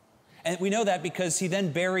way. And we know that because he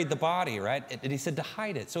then buried the body, right? And he said to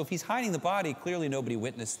hide it. So if he's hiding the body, clearly nobody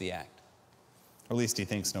witnessed the act. Or at least he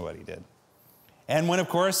thinks nobody did. And when, of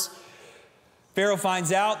course, Pharaoh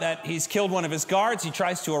finds out that he's killed one of his guards, he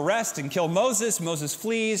tries to arrest and kill Moses. Moses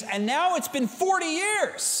flees, and now it's been 40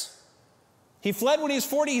 years. He fled when he was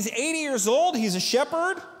 40. He's 80 years old. He's a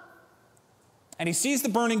shepherd, and he sees the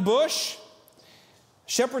burning bush.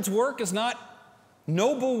 Shepherd's work is not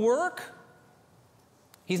noble work.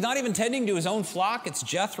 He's not even tending to his own flock. It's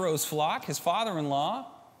Jethro's flock, his father-in-law.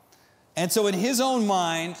 And so in his own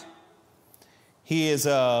mind, he is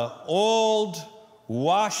an old,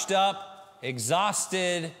 washed up,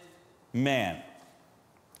 exhausted man.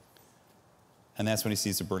 And that's when he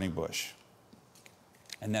sees the burning bush.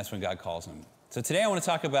 And that's when God calls him. So today I want to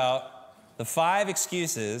talk about the 5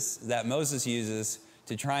 excuses that Moses uses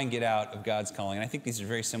to try and get out of God's calling. And I think these are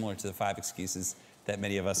very similar to the 5 excuses that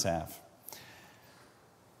many of us have.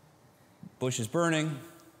 Bush is burning.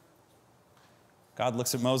 God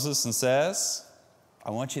looks at Moses and says, I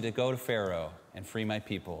want you to go to Pharaoh and free my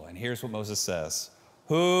people. And here's what Moses says.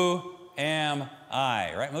 Who am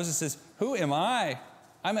I? Right? Moses says, who am I?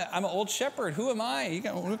 I'm an old shepherd. Who am I?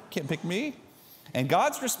 You can't pick me. And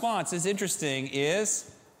God's response is interesting,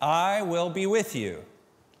 is, I will be with you.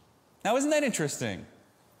 Now, isn't that interesting?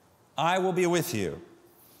 I will be with you.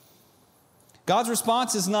 God's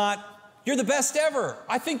response is not, you're the best ever.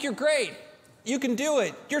 I think you're great. You can do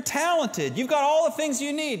it. You're talented. You've got all the things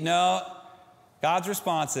you need. No. God's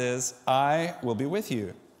response is, I will be with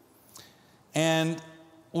you. And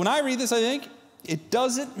when I read this, I think it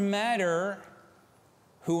doesn't matter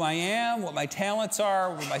who I am, what my talents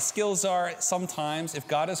are, what my skills are. Sometimes, if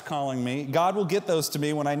God is calling me, God will get those to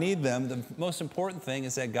me when I need them. The most important thing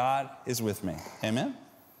is that God is with me. Amen?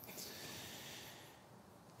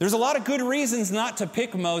 There's a lot of good reasons not to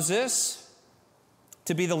pick Moses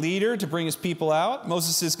to be the leader, to bring his people out.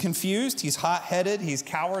 Moses is confused. He's hot-headed. He's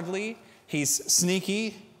cowardly. He's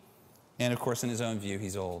sneaky. And, of course, in his own view,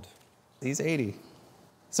 he's old. He's 80.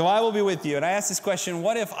 So I will be with you. And I ask this question,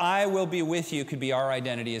 what if I will be with you could be our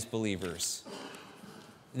identity as believers?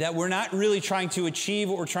 That we're not really trying to achieve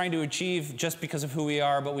what we're trying to achieve just because of who we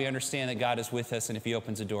are, but we understand that God is with us, and if he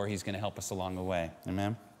opens a door, he's going to help us along the way.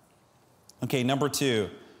 Amen? Okay, number 2.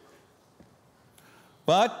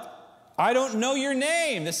 But I don't know your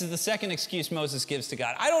name. This is the second excuse Moses gives to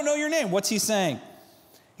God. I don't know your name. What's he saying?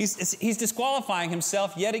 He's disqualifying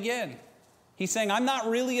himself yet again. He's saying, I'm not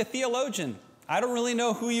really a theologian. I don't really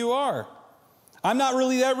know who you are. I'm not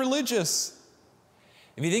really that religious.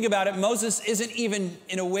 If you think about it, Moses isn't even,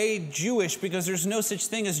 in a way, Jewish because there's no such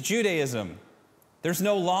thing as Judaism. There's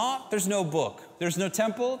no law, there's no book. There's no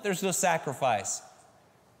temple, there's no sacrifice.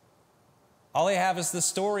 All they have is the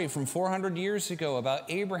story from 400 years ago about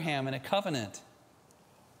Abraham and a covenant.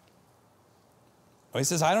 He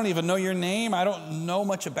says, I don't even know your name. I don't know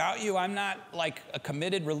much about you. I'm not like a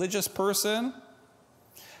committed religious person.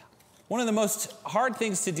 One of the most hard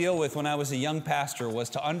things to deal with when I was a young pastor was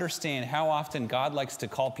to understand how often God likes to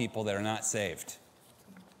call people that are not saved.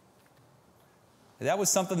 That was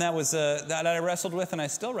something that I wrestled with and I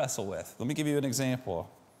still wrestle with. Let me give you an example.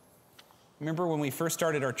 Remember when we first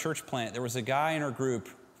started our church plant, there was a guy in our group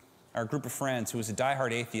of friends who was a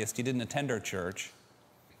diehard atheist. He didn't attend our church,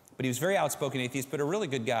 but he was a very outspoken atheist, but a really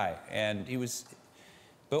good guy.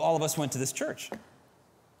 But all of us went to this church.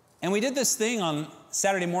 And we did this thing on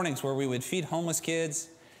Saturday mornings where we would feed homeless kids,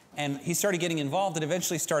 and he started getting involved and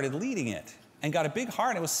eventually started leading it and got a big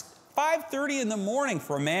heart. It was 5:30 in the morning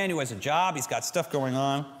for a man who has a job. He's got stuff going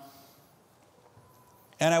on.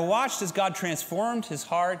 And I watched as God transformed his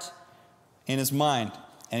heart and his mind.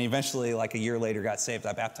 And eventually, like a year later, got saved.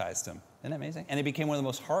 I baptized him. Isn't that amazing? And he became one of the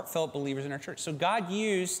most heartfelt believers in our church. So God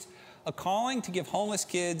used a calling to give homeless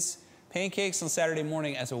kids pancakes on Saturday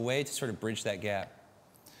morning as a way to sort of bridge that gap.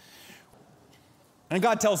 And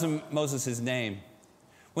God tells him Moses his name.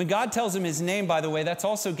 When God tells him his name, by the way, that's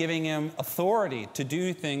also giving him authority to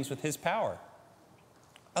do things with his power.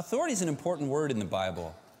 Authority is an important word in the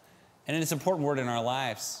Bible, and it's an important word in our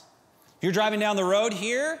lives. If you're driving down the road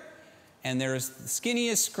here, and there's the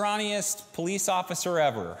skinniest, scrawniest police officer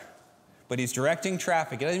ever, but he's directing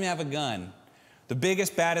traffic, he doesn't even have a gun. The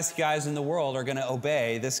biggest, baddest guys in the world are going to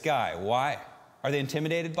obey this guy. Why? Are they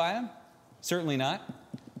intimidated by him? Certainly not.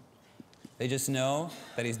 They just know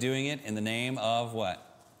that he's doing it in the name of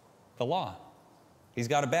what? The law. He's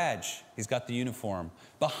got a badge. He's got the uniform.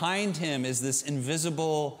 Behind him is this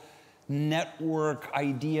invisible network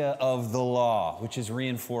idea of the law, which is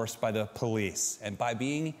reinforced by the police. And by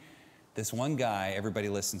being this one guy, everybody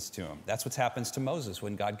listens to him. That's what happens to Moses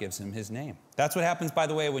when God gives him his name. That's what happens, by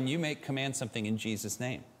the way, when you command something in Jesus'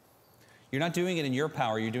 name. You're not doing it in your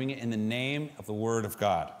power. You're doing it in the name of the Word of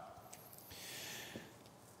God.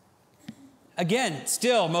 Again,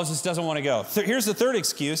 still, Moses doesn't want to go. Here's the third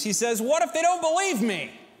excuse. He says, what if they don't believe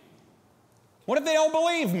me? What if they don't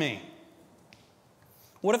believe me?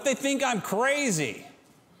 What if they think I'm crazy?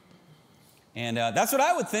 And that's what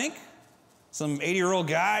I would think. Some 80-year-old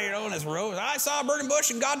guy, in his robe. I saw a burning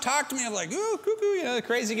bush and God talked to me. I'm like, ooh, cuckoo, the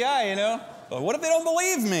crazy guy, But what if they don't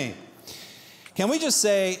believe me? Can we just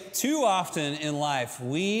say, too often in life,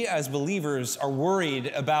 we as believers are worried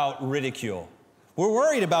about ridicule. We're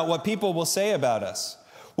worried about what people will say about us.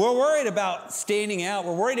 We're worried about standing out.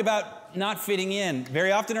 We're worried about not fitting in.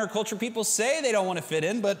 Very often in our culture, people say they don't want to fit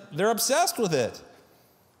in, but they're obsessed with it.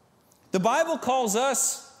 The Bible calls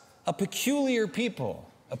us a peculiar people.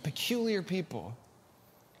 A peculiar people.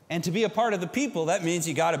 And to be a part of the people, that means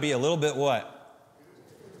you got to be a little bit what?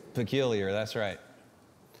 Peculiar, that's right.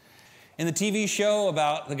 In the TV show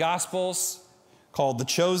about the Gospels called The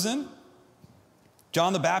Chosen,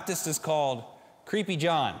 John the Baptist is called Creepy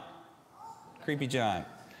John. Creepy John.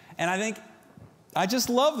 And I just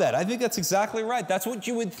love that. I think that's exactly right. That's what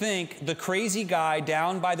you would think the crazy guy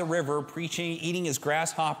down by the river preaching, eating his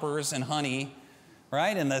grasshoppers and honey,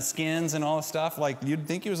 right? And the skins and all the stuff. Like, you'd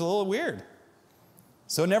think he was a little weird.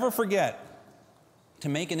 So never forget, to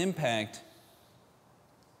make an impact,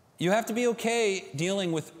 you have to be okay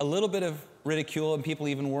dealing with a little bit of ridicule and people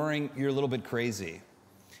even worrying you're a little bit crazy.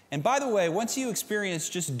 And by the way, once you experience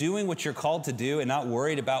just doing what you're called to do and not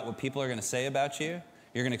worried about what people are going to say about you,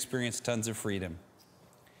 you're going to experience tons of freedom.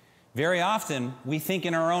 Very often, we think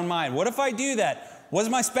in our own mind, what if I do that? What's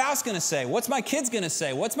my spouse going to say? What's my kids going to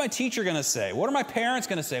say? What's my teacher going to say? What are my parents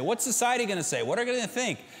going to say? What's society going to say? What are they going to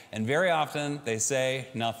think? And very often, they say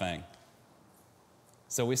nothing.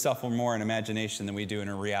 So we suffer more in imagination than we do in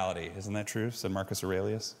reality. Isn't that true? Said Marcus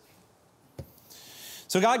Aurelius.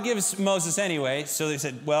 So God gives Moses anyway. So they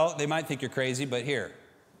said, well, they might think you're crazy, but here.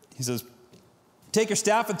 He says, take your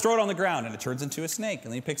staff and throw it on the ground. And it turns into a snake.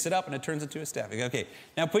 And then he picks it up and it turns into a staff. He goes, okay,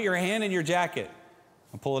 now put your hand in your jacket.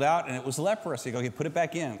 And pull it out and it was leprous. He goes, okay, put it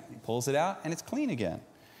back in. He pulls it out and it's clean again.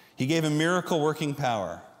 He gave him miracle working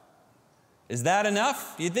power. Is that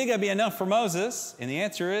enough? You'd think that'd be enough for Moses. And the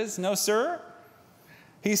answer is, no, sir.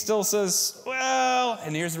 He still says, well,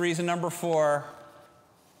 and here's reason number 4.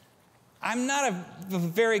 I'm not a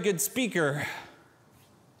very good speaker.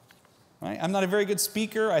 Right? I'm not a very good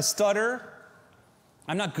speaker. I stutter.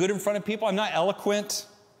 I'm not good in front of people. I'm not eloquent.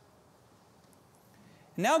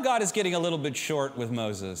 Now God is getting a little bit short with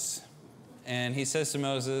Moses. And he says to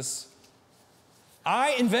Moses,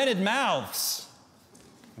 I invented mouths.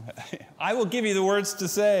 I will give you the words to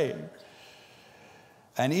say.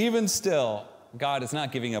 And even still, God is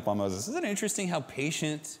not giving up on Moses. Isn't it interesting how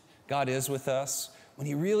patient God is with us? When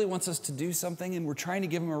he really wants us to do something and we're trying to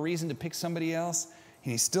give him a reason to pick somebody else,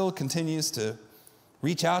 and he still continues to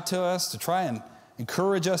reach out to us, to try and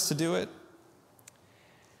encourage us to do it.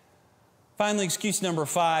 Finally, excuse number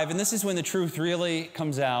 5, and this is when the truth really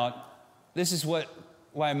comes out. This is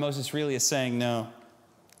why Moses really is saying no.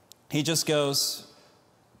 He just goes,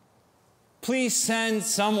 please send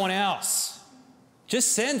someone else.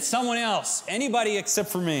 Just send someone else. Anybody except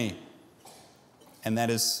for me. And that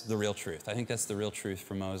is the real truth. I think that's the real truth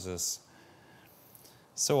for Moses.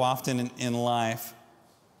 So often in life,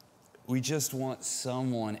 we just want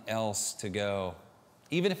someone else to go.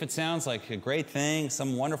 Even if it sounds like a great thing,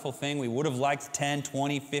 some wonderful thing we would have liked 10,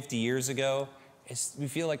 20, 50 years ago, we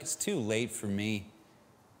feel like it's too late for me.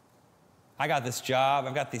 I got this job,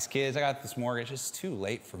 I've got these kids, I got this mortgage, it's too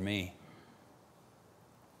late for me.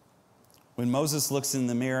 When Moses looks in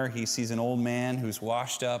the mirror, he sees an old man who's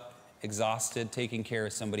washed up, exhausted, taking care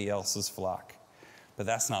of somebody else's flock. But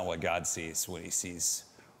that's not what God sees when he sees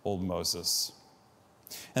old Moses.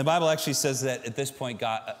 And the Bible actually says that at this point,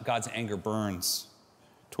 God's anger burns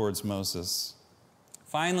towards Moses.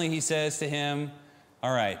 Finally, he says to him,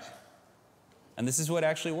 all right, and this is what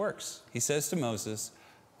actually works. He says to Moses,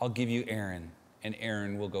 I'll give you Aaron, and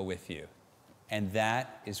Aaron will go with you. And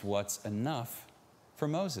that is what's enough for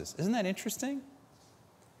Moses. Isn't that interesting?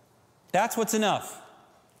 That's what's enough,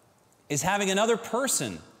 is having another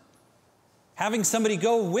person, having somebody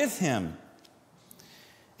go with him.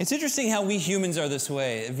 It's interesting how we humans are this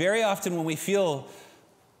way. Very often when we feel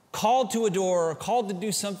called to a door, or called to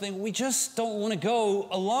do something, we just don't want to go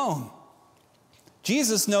alone.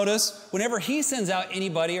 Jesus, notice, whenever he sends out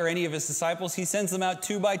anybody or any of his disciples, he sends them out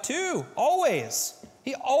 2 by 2, always.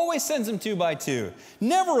 He always sends them 2 by 2,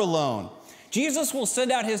 never alone. Jesus will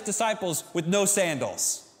send out his disciples with no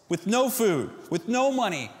sandals, with no food, with no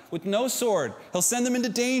money, with no sword. He'll send them into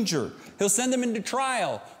danger. He'll send them into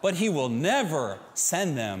trial, but he will never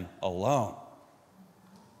send them alone.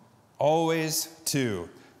 Always 2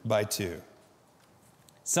 by 2.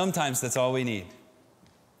 Sometimes that's all we need.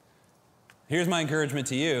 Here's my encouragement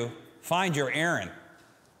to you. Find your Aaron.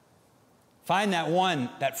 Find that one,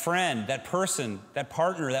 that friend, that person, that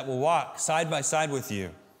partner that will walk side by side with you.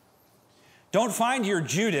 Don't find your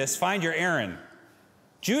Judas, find your Aaron.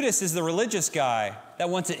 Judas is the religious guy that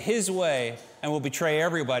wants it his way and will betray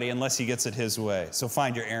everybody unless he gets it his way. So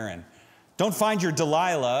find your Aaron. Don't find your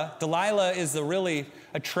Delilah. Delilah is the really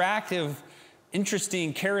attractive,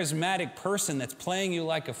 interesting, charismatic person that's playing you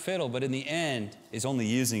like a fiddle, but in the end is only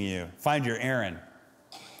using you. Find your Aaron.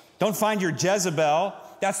 Don't find your Jezebel.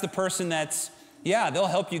 That's the person that's, they'll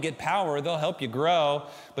help you get power, they'll help you grow,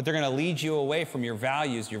 but they're going to lead you away from your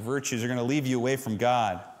values, your virtues. They're going to leave you away from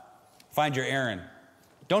God. Find your Aaron.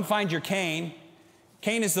 Don't find your Cain.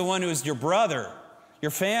 Cain is the one who is your brother,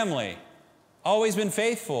 your family, always been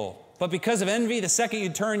faithful, but because of envy, the second you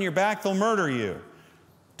turn your back, they'll murder you.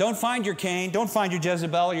 Don't find your Cain. Don't find your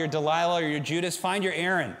Jezebel or your Delilah or your Judas. Find your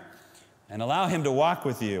Aaron and allow him to walk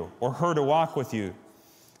with you or her to walk with you.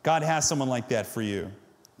 God has someone like that for you.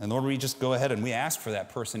 And Lord, we just go ahead and we ask for that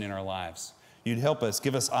person in our lives. You'd help us,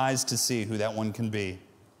 give us eyes to see who that one can be.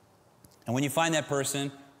 And when you find that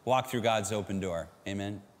person, walk through God's open door.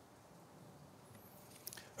 Amen.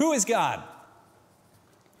 Who is God?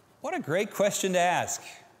 What a great question to ask.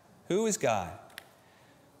 Who is God?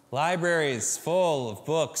 Libraries full of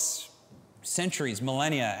books, centuries,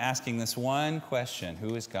 millennia, asking this one question.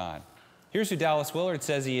 Who is God? Here's who Dallas Willard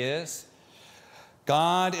says he is.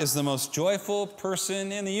 God is the most joyful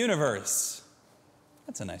person in the universe.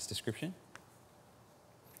 That's a nice description.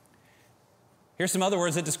 Here's some other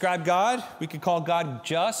words that describe God. We could call God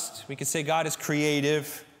just. We could say God is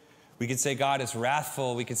creative. We could say God is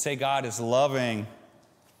wrathful. We could say God is loving.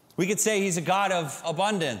 We could say he's a God of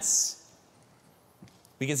abundance.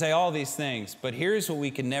 We can say all these things, but here's what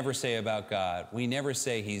we can never say about God. We never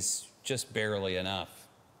say he's just barely enough.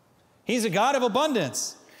 He's a God of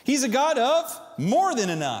abundance. He's a God of more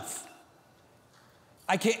than enough.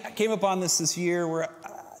 I came upon this year where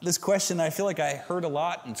this question I feel like I heard a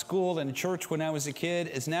lot in school and in church when I was a kid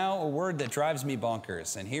is now a word that drives me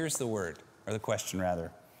bonkers. And here's the word, or the question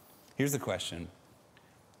rather. Here's the question.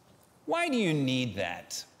 Why do you need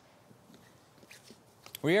that?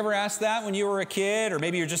 Were you ever asked that when you were a kid, or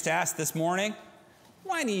maybe you're just asked this morning?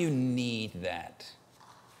 Why do you need that?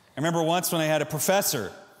 I remember once when I had a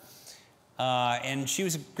professor, and she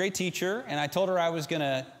was a great teacher, and I told her I was going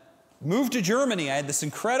to move to Germany. I had this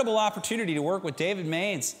incredible opportunity to work with David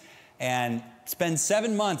Maines and spend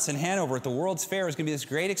 7 months in Hanover at the World's Fair. It was going to be this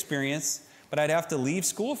great experience, but I'd have to leave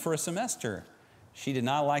school for a semester. She did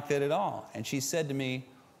not like that at all, and she said to me,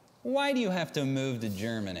 "Why do you have to move to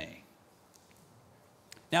Germany?"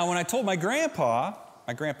 Now, when I told my grandpa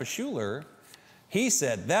Schuller, he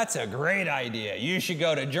said, "That's a great idea. You should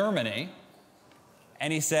go to Germany."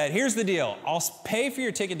 And he said, "Here's the deal. I'll pay for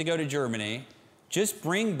your ticket to go to Germany. Just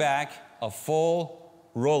bring back a full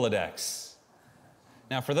Rolodex."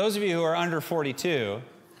 Now, for those of you who are under 42,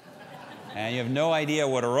 and you have no idea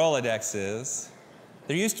what a Rolodex is,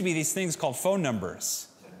 there used to be these things called phone numbers.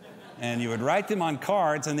 And you would write them on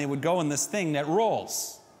cards, and they would go in this thing that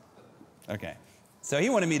rolls. Okay. So he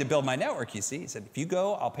wanted me to build my network, you see. He said, "If you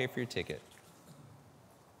go, I'll pay for your ticket."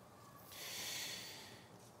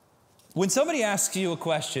 When somebody asks you a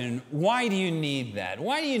question, why do you need that?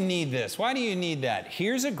 Why do you need this? Why do you need that?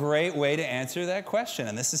 Here's a great way to answer that question.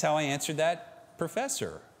 And this is how I answered that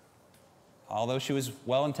professor. Although she was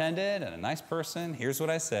well-intended and a nice person, here's what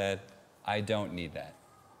I said. I don't need that.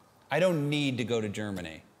 I don't need to go to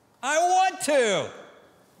Germany. I want to.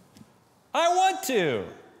 I want to.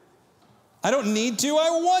 I don't need to, I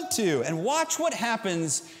want to. And watch what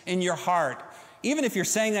happens in your heart. Even if you're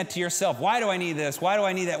saying that to yourself, why do I need this? Why do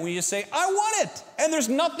I need that? When you just say, I want it. And there's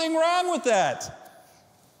nothing wrong with that.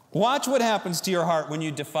 Watch what happens to your heart when you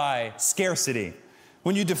defy scarcity,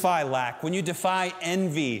 when you defy lack, when you defy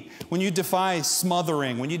envy, when you defy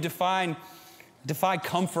smothering, when you defy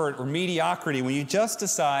comfort or mediocrity, when you just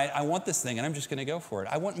decide, I want this thing and I'm just going to go for it.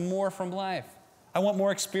 I want more from life. I want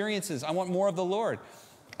more experiences. I want more of the Lord.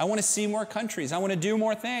 I want to see more countries. I want to do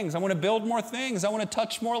more things. I want to build more things. I want to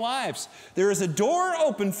touch more lives. There is a door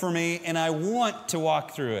open for me, and I want to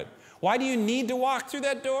walk through it. Why do you need to walk through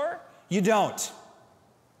that door? You don't.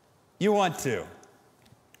 You want to.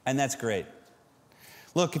 And that's great.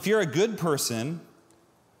 Look, if you're a good person,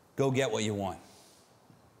 go get what you want.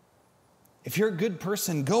 If you're a good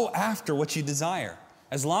person, go after what you desire,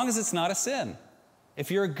 as long as it's not a sin. If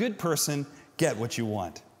you're a good person, get what you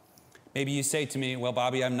want. Maybe you say to me, well,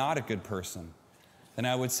 Bobby, I'm not a good person. Then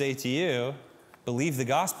I would say to you, believe the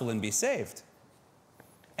gospel and be saved.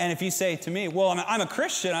 And if you say to me, well, I'm a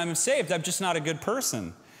Christian, I'm saved, I'm just not a good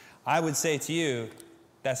person, I would say to you,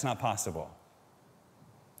 that's not possible.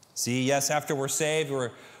 See, yes, after we're saved,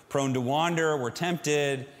 we're prone to wander, we're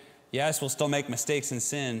tempted. Yes, we'll still make mistakes and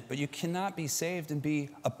sin, but you cannot be saved and be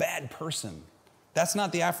a bad person. That's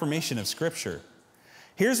not the affirmation of Scripture.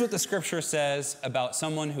 Here's what the Scripture says about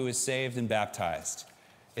someone who is saved and baptized.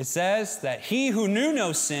 It says that he who knew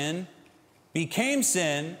no sin became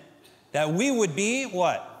sin, that we would be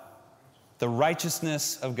what? The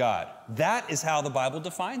righteousness of God. That is how the Bible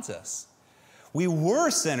defines us. We were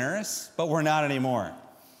sinners, but we're not anymore.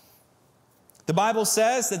 The Bible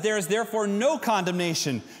says that there is therefore no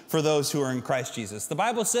condemnation for those who are in Christ Jesus. The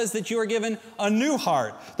Bible says that you are given a new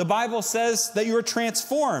heart. The Bible says that you are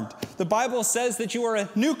transformed. The Bible says that you are a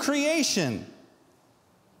new creation.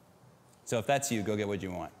 So if that's you, go get what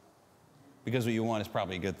you want. Because what you want is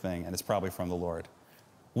probably a good thing, and it's probably from the Lord.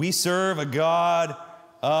 We serve a God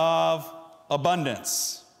of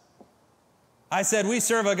abundance. I said we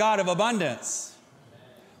serve a God of abundance.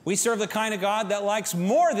 We serve the kind of God that likes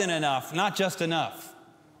more than enough, not just enough.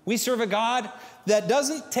 We serve a God that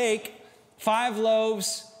doesn't take 5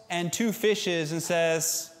 loaves and 2 fishes and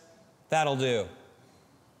says, that'll do.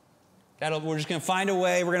 We're just going to find a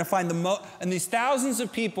way. We're going to find and these thousands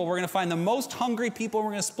of people, we're going to find the most hungry people. We're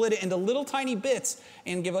going to split it into little tiny bits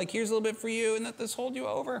and give here's a little bit for you and let this hold you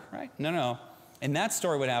over, right? No. In that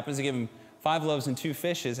story, what happens, they give them 5 loaves and 2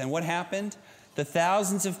 fishes. And what happened? The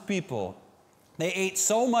thousands of people, they ate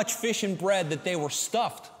so much fish and bread that they were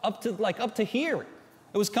stuffed up to here.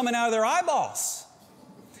 It was coming out of their eyeballs.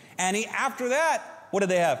 And after that, what did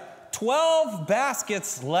they have? 12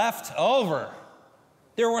 baskets left over.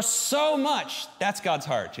 There was so much. That's God's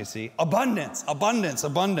heart, you see. Abundance, abundance,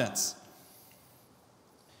 abundance.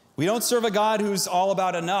 We don't serve a God who's all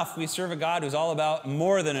about enough. We serve a God who's all about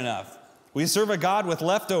more than enough. We serve a God with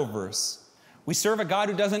leftovers. We serve a God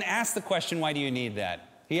who doesn't ask the question, why do you need that?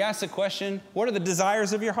 He asks the question, what are the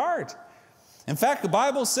desires of your heart? In fact, the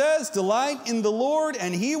Bible says, delight in the Lord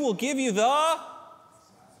and He will give you the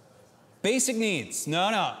basic needs.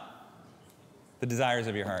 No. The desires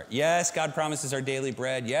of your heart. Yes, God promises our daily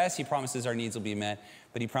bread. Yes, He promises our needs will be met,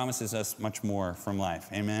 but He promises us much more from life.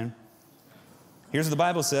 Amen? Here's what the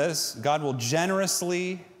Bible says. God will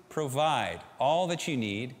generously provide all that you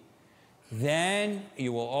need. Then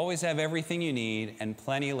you will always have everything you need and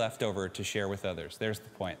plenty left over to share with others. There's the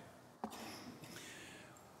point.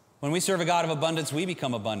 When we serve a God of abundance, we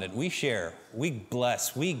become abundant. We share, we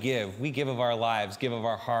bless, we give of our lives, give of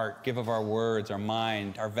our heart, give of our words, our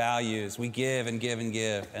mind, our values. We give and give and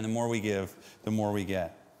give, and the more we give, the more we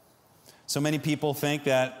get. So many people think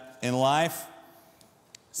that in life,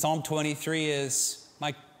 Psalm 23 is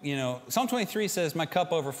Psalm 23 says, my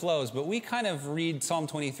cup overflows, but we kind of read Psalm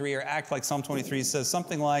 23 or act like Psalm 23 says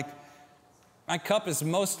something like, my cup is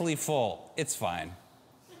mostly full. It's fine.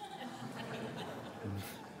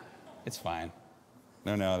 It's fine.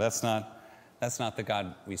 No, that's not the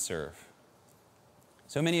God we serve.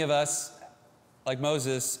 So many of us, like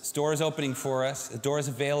Moses, door is opening for us, the door is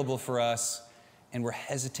available for us, and we're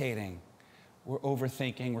hesitating. We're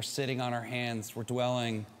overthinking, we're sitting on our hands, we're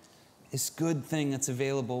dwelling. This good thing that's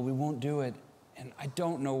available, we won't do it. And I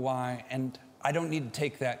don't know why, and I don't need to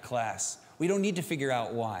take that class. We don't need to figure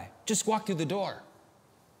out why. Just walk through the door.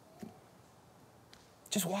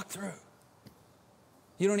 Just walk through.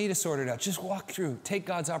 You don't need to sort it out. Just walk through. Take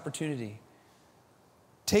God's opportunity.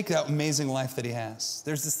 Take that amazing life that He has.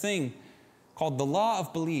 There's this thing called the law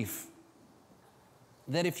of belief.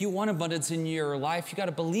 That if you want abundance in your life, you got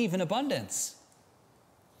to believe in abundance.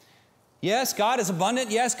 Yes, God is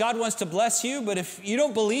abundant. Yes, God wants to bless you. But if you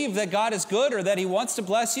don't believe that God is good or that He wants to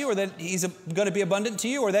bless you or that He's going to be abundant to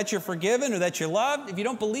you or that you're forgiven or that you're loved, if you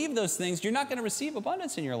don't believe those things, you're not going to receive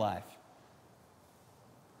abundance in your life.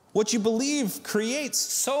 What you believe creates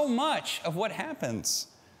so much of what happens.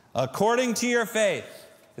 According to your faith,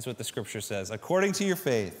 is what the Scripture says. According to your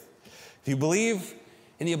faith. If you believe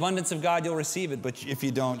in the abundance of God, you'll receive it. But if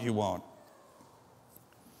you don't, you won't.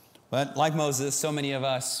 But like Moses, so many of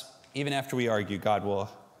us, even after we argue, God will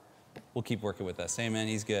will keep working with us. Amen.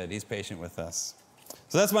 He's good. He's patient with us.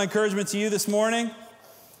 So that's my encouragement to you this morning.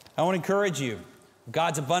 I want to encourage you.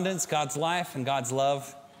 God's abundance, God's life, and God's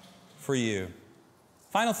love for you.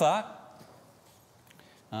 Final thought.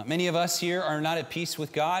 Many of us here are not at peace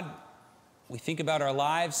with God. We think about our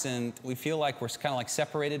lives and we feel like we're kind of like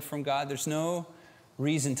separated from God. There's no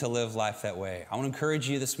reason to live life that way. I want to encourage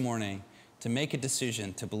you this morning to make a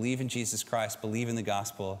decision to believe in Jesus Christ, believe in the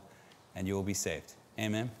gospel, and you will be saved.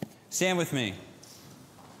 Amen. Stand with me.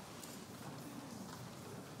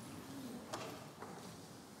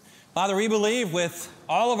 Father, we believe with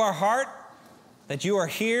all of our heart that you are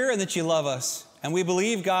here and that you love us. And we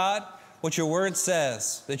believe, God, what your word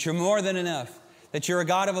says, that you're more than enough, that you're a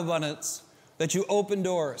God of abundance, that you open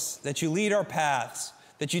doors, that you lead our paths,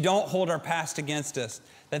 that you don't hold our past against us,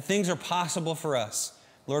 that things are possible for us.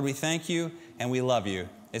 Lord, we thank you and we love you.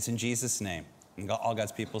 It's in Jesus' name. And all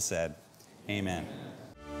God's people said, amen.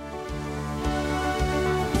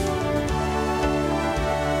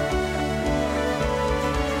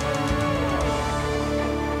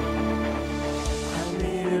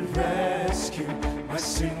 Rescue, my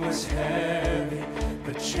sin was heavy,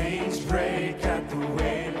 the chains break at the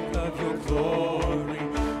weight of your glory.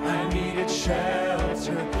 I needed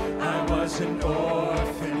shelter, I was an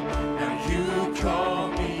orphan, now you call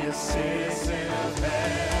me a citizen of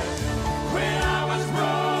heaven. When I was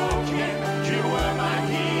broken, you were my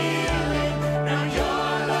healing, now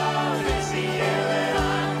your love is the air that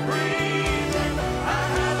I'm breathing. I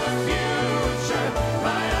have a future,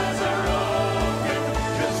 my eyes are open,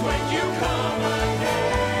 'cause when you come again,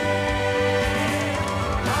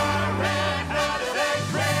 I ran out of that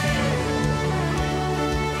grave,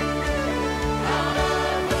 out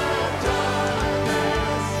of the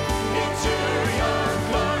darkness, into your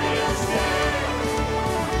glorious day.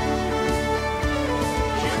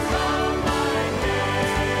 You called my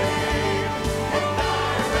name, and I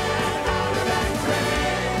ran out of that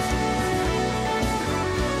grave,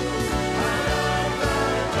 out of the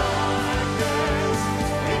darkness,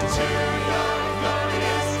 into your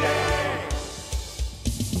glorious day.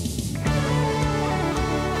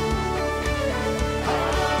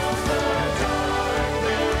 Out of the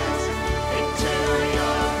darkness, into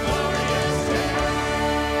your glorious day.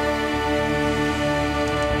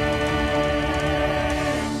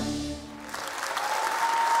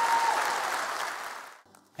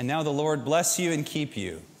 And now the Lord bless you and keep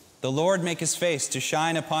you. The Lord make his face to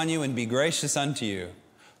shine upon you and be gracious unto you.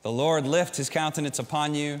 The Lord lift his countenance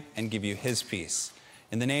upon you and give you his peace.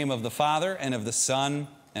 In the name of the Father, and of the Son,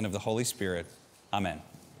 and of the Holy Spirit. Amen.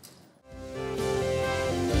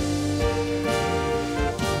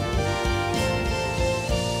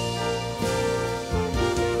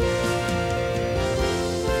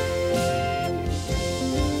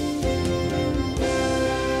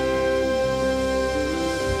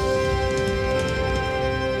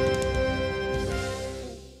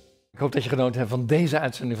 Ik hoop dat je genoten hebt van deze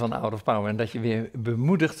uitzending van Hour of Power en dat je weer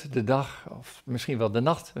bemoedigd de dag, of misschien wel de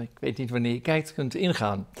nacht, ik weet niet wanneer je kijkt, kunt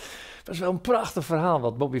ingaan. Het was wel een prachtig verhaal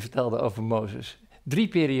wat Bobby vertelde over Mozes. 3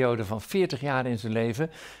 perioden van 40 jaar in zijn leven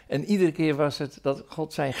en iedere keer was het dat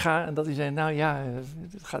God zei ga en dat hij zei nou ja,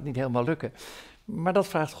 het gaat niet helemaal lukken. Maar dat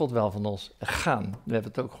vraagt God wel van ons, gaan. We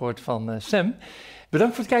hebben het ook gehoord van Sem.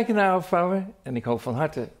 Bedankt voor het kijken naar Hour of Power en ik hoop van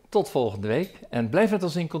harte tot volgende week. En blijf met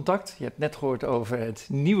ons in contact. Je hebt net gehoord over het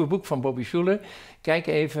nieuwe boek van Bobby Schuller. Kijk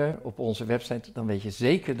even op onze website, dan weet je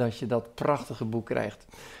zeker dat je dat prachtige boek krijgt.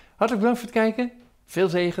 Hartelijk bedankt voor het kijken, veel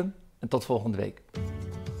zegen en tot volgende week.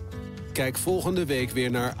 Kijk volgende week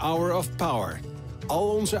weer naar Hour of Power. Al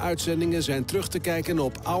onze uitzendingen zijn terug te kijken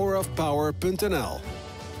op hourofpower.nl.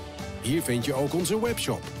 Hier vind je ook onze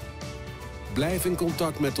webshop. Blijf in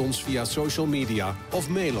contact met ons via social media of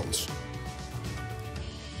mail ons.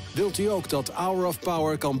 Wilt u ook dat Hour of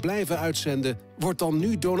Power kan blijven uitzenden? Word dan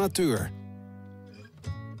nu donateur.